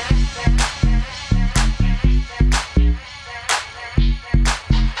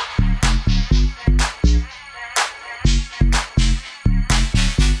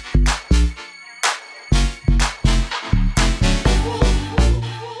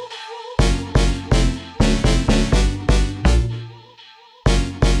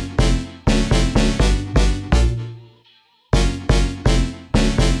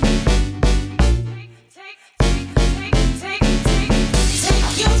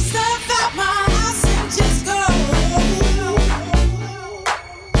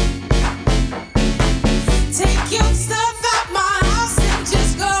 Take your stuff out my house and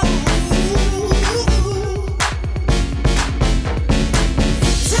just go.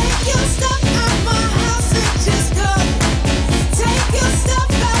 Take your stuff out my house and just go. Take your stuff out my house and just go. Take your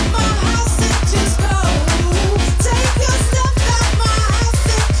stuff out my house and just go. Take your stuff out my house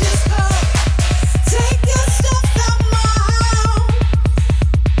and just go. Take your stuff out my house.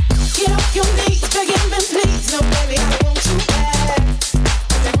 Get off your knees, begging me please. No, baby, I don't want you back.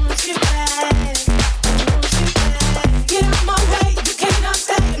 I want you back. I want you back. Get out my way, you cannot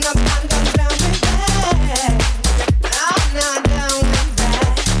stay. I'm not down with that. I'm not down with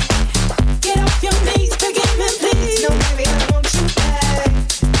that. Get off your knees, begging me please. No, baby, I want you back.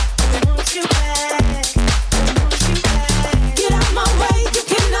 I want you back. I want you back. Get out my way, you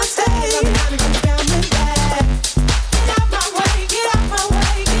cannot stay. I'm not down with that. Get out my way, get out my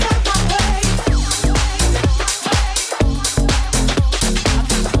way, get out my way.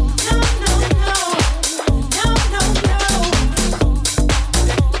 No, no, no. No, no, no.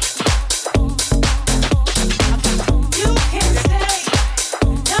 You can't stay.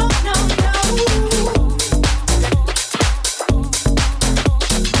 No, no, no.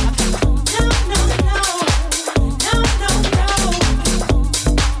 No, no, no. No, no, no.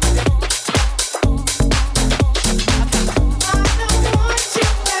 I don't want you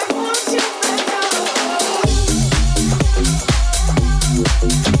back, want you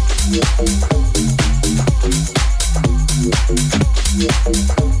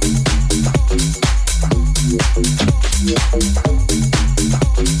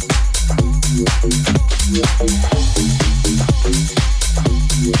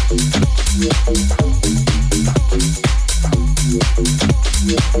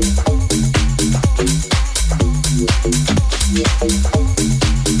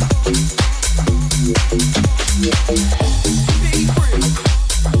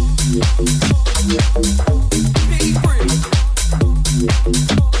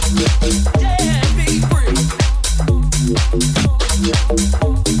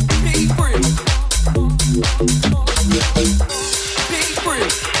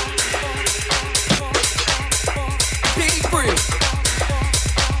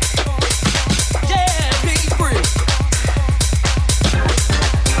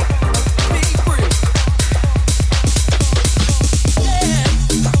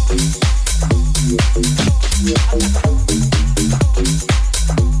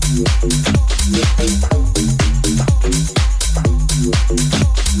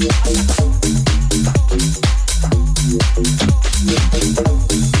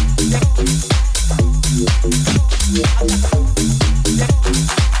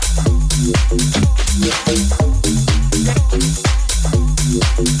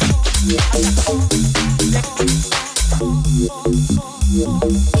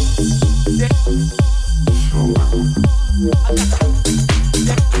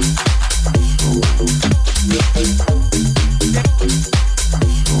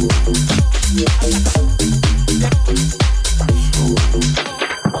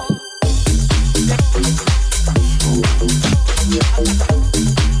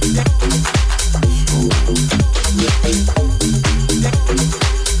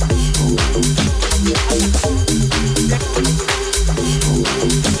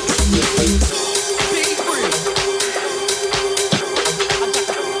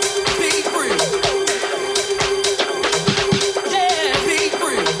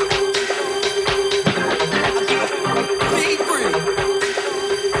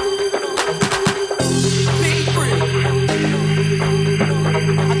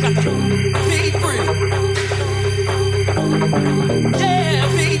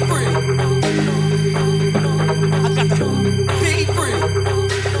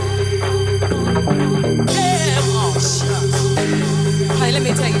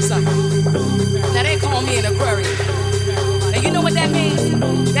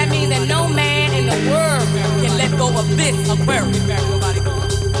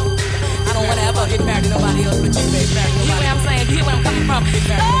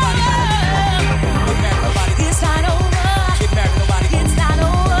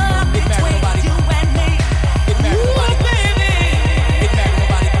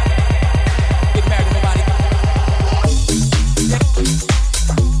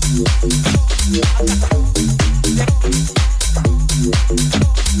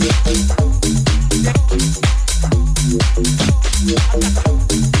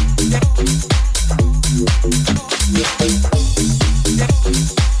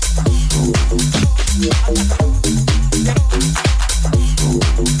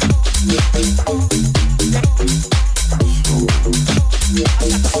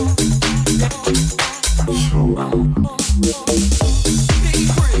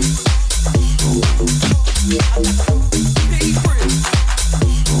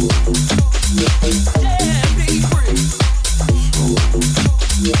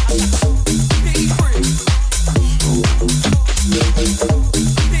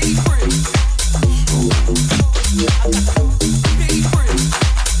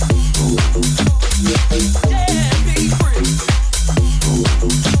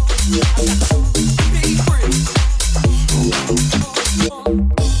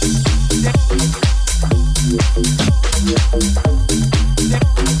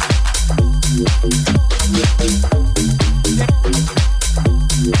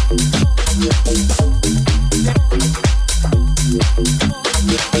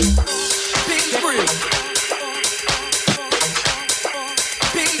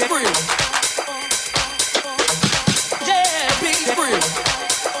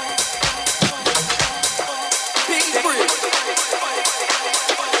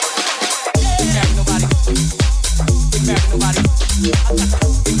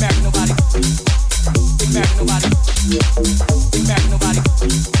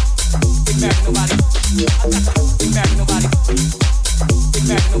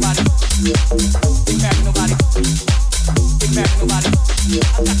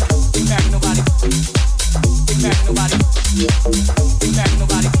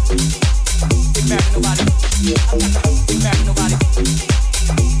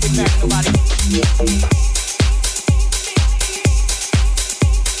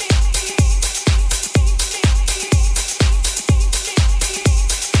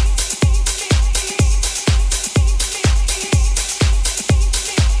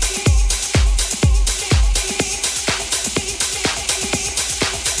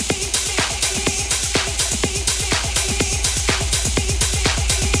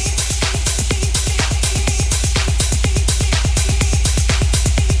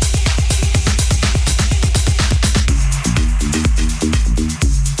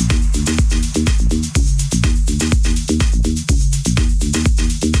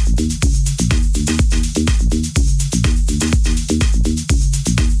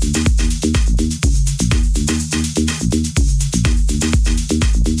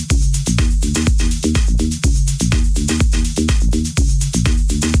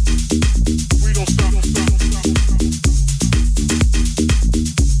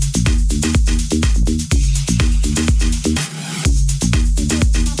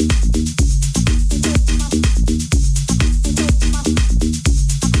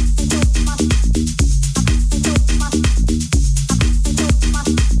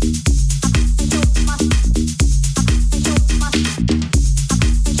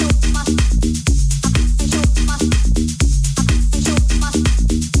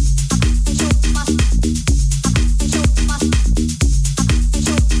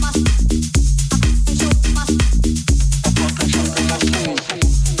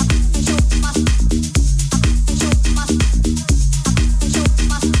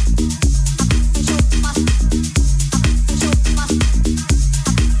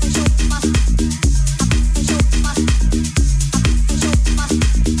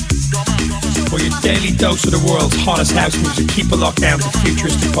dose of the world's hottest house music. Keep it locked down to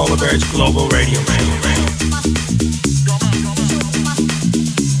Futuristic Polar Bears Global Radio.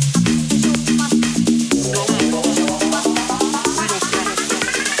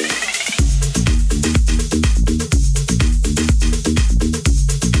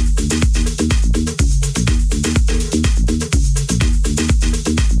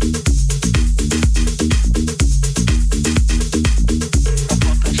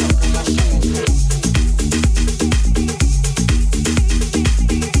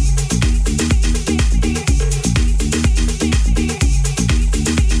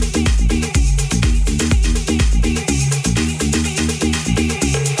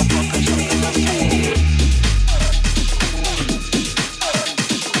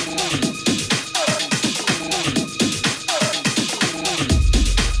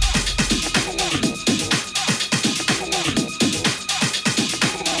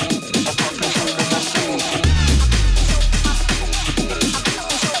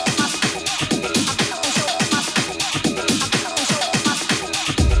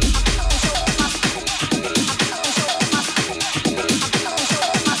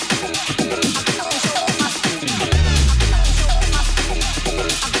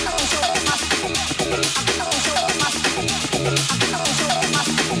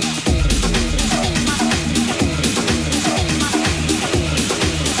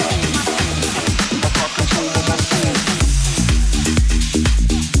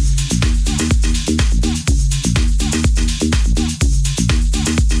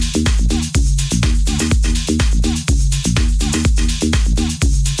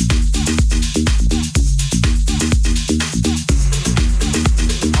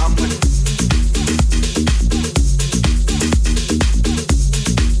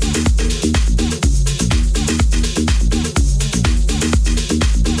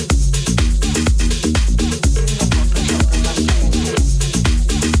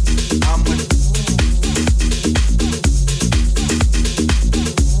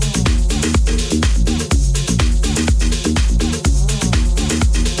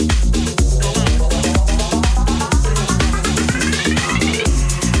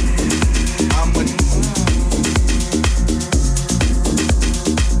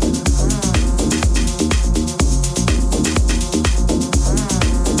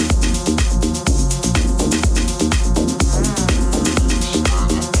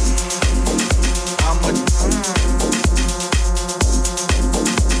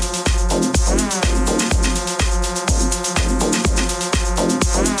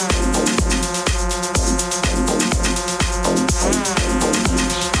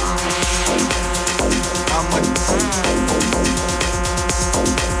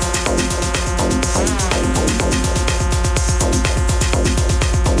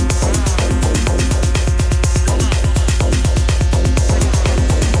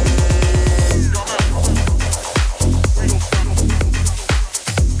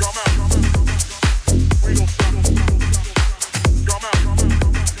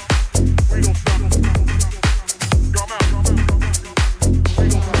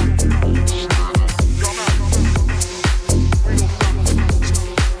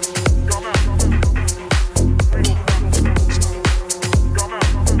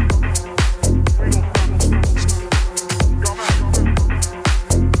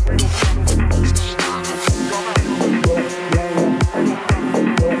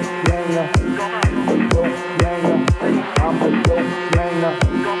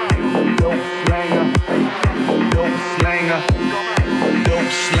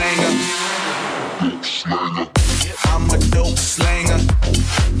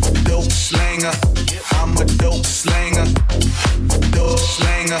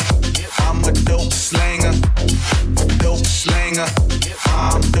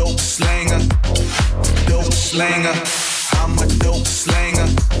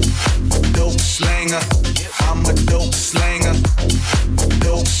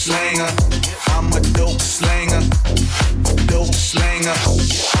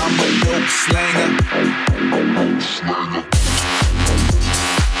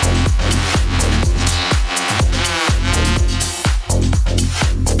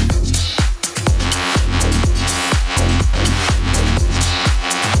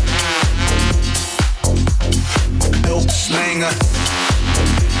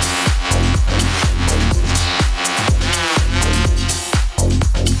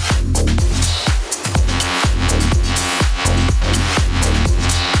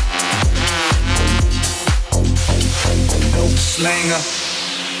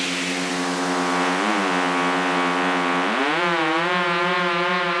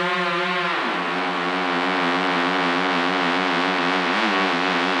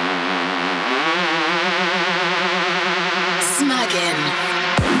 Smagin.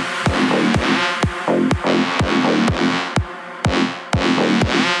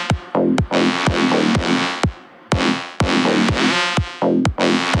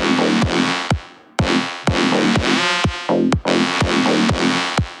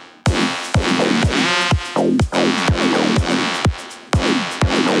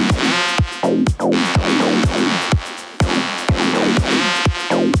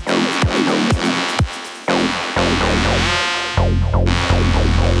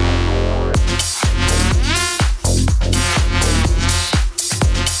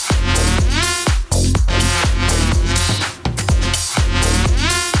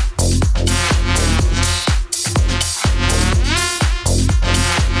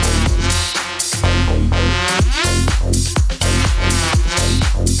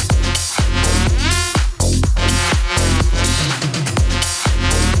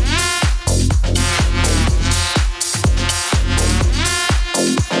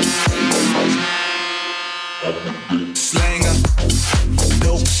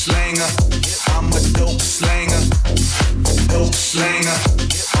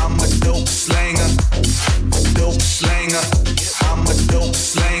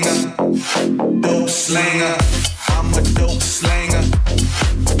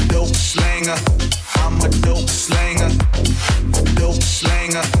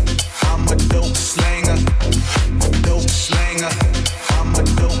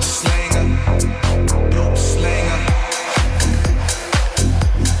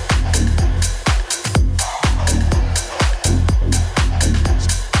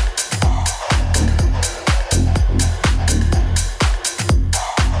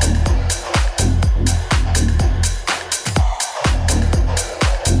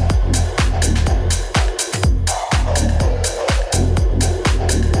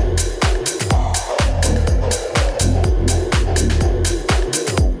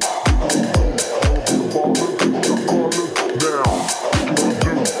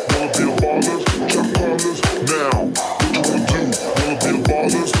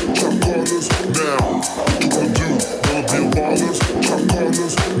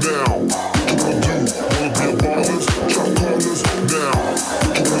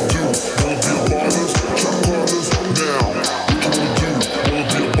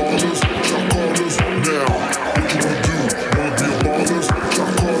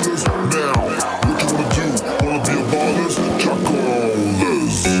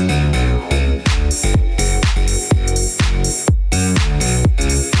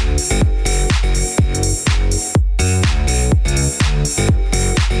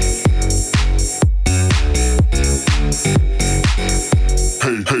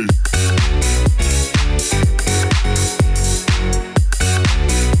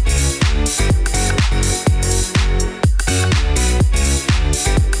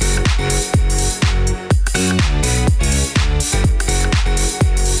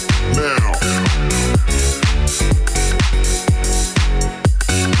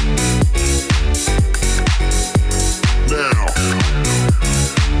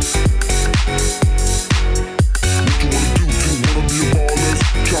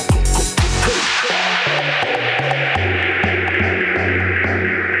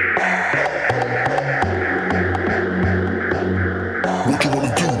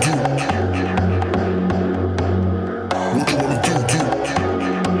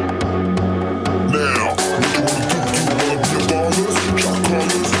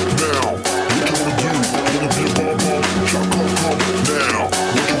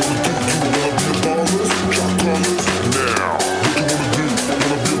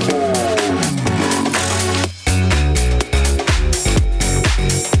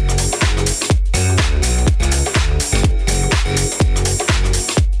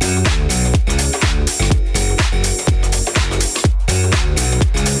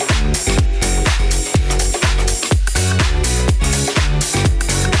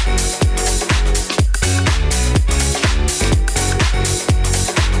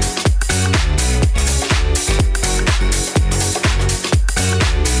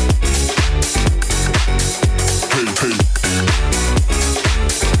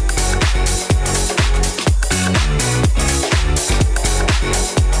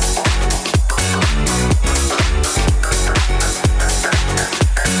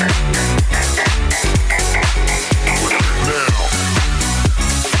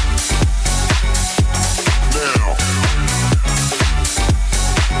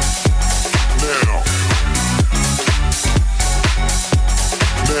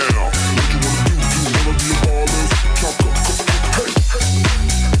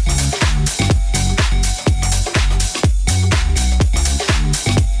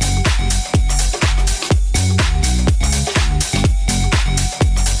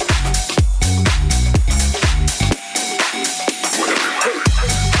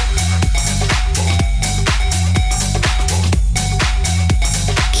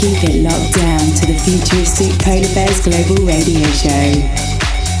 Get locked down to the Futuristic Polar Bears Global Radio Show.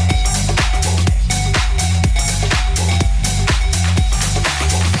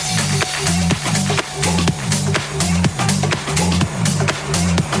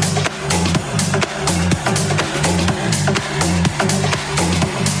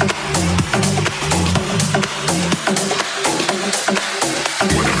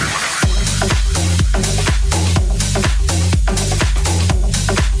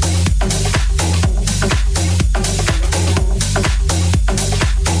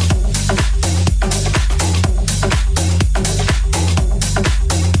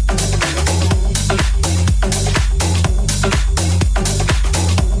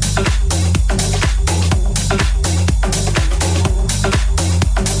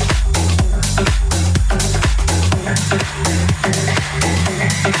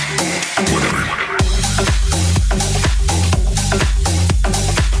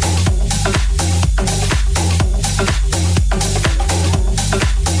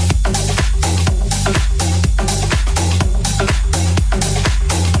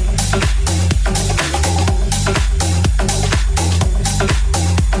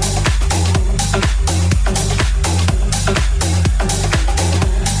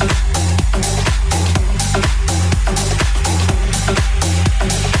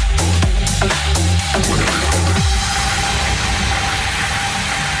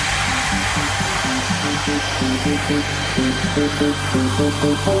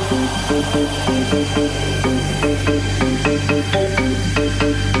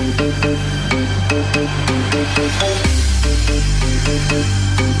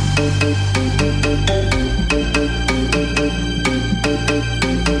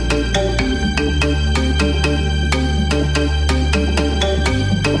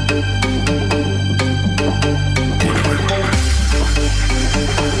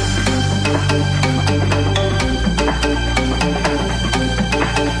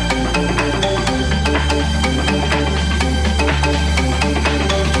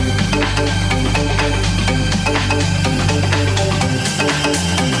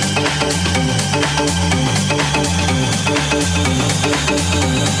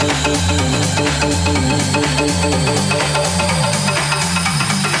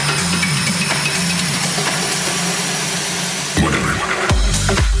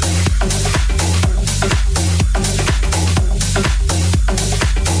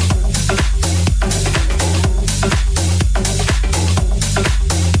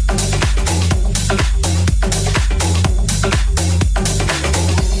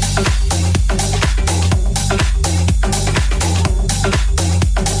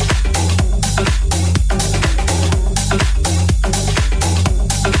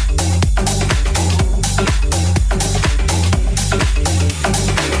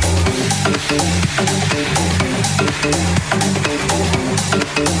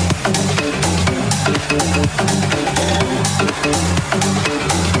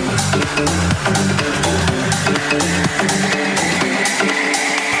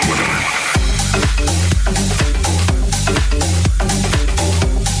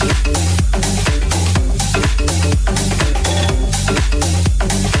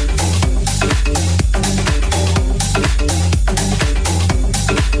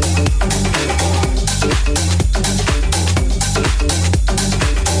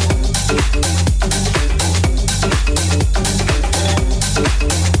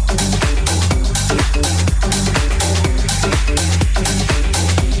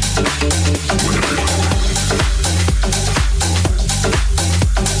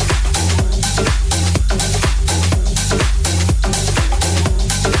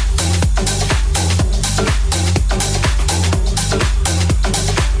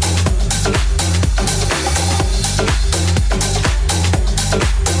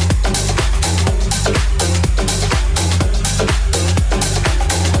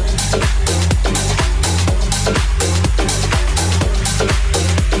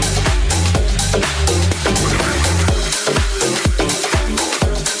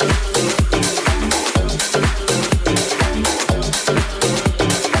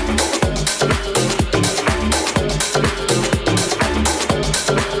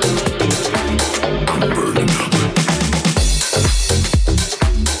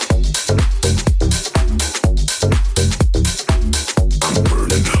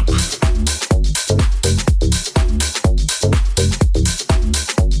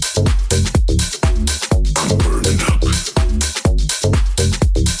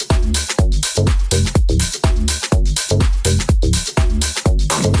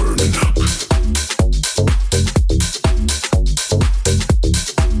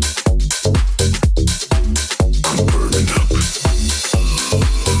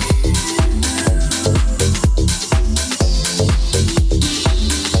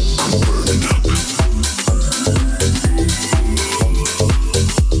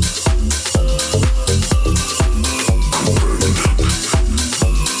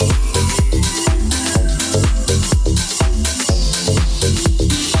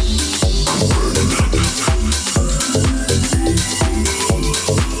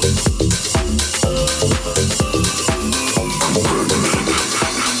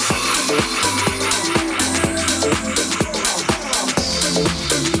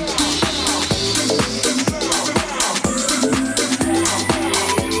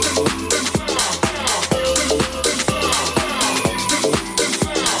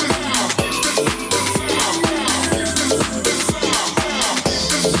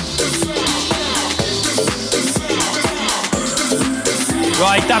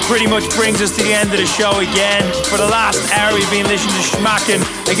 Right, that pretty much brings us to the end of the show again. For the last hour, we've been listening to Smagin.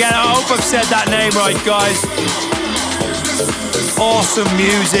 Again, I hope I've said that name right, guys. Awesome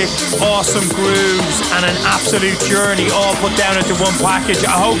music, awesome grooves, and an absolute journey all put down into one package.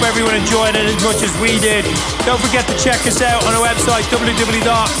 I hope everyone enjoyed it as much as we did. Don't forget to check us out on our website,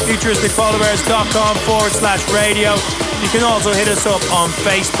 www.futuristicpolarbears.com/radio. You can also hit us up on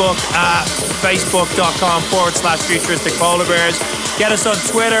Facebook at facebook.com/Futuristic Polar Bears. Get us on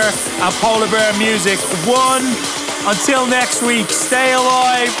Twitter at Polar Bear Music 1. Until next week, stay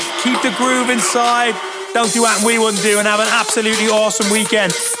alive, keep the groove inside. Don't do what we wouldn't do, and have an absolutely awesome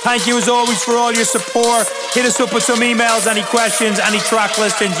weekend. Thank you as always for all your support. Hit us up with some emails, any questions, any track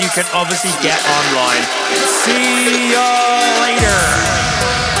listings you can obviously get online. See you later.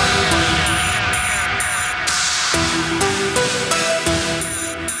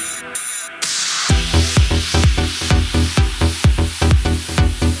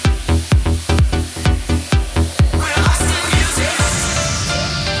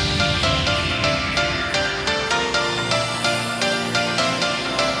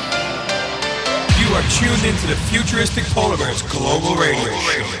 Tuned into the Futuristic Polar Bears Global Radio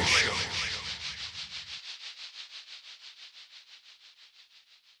Show.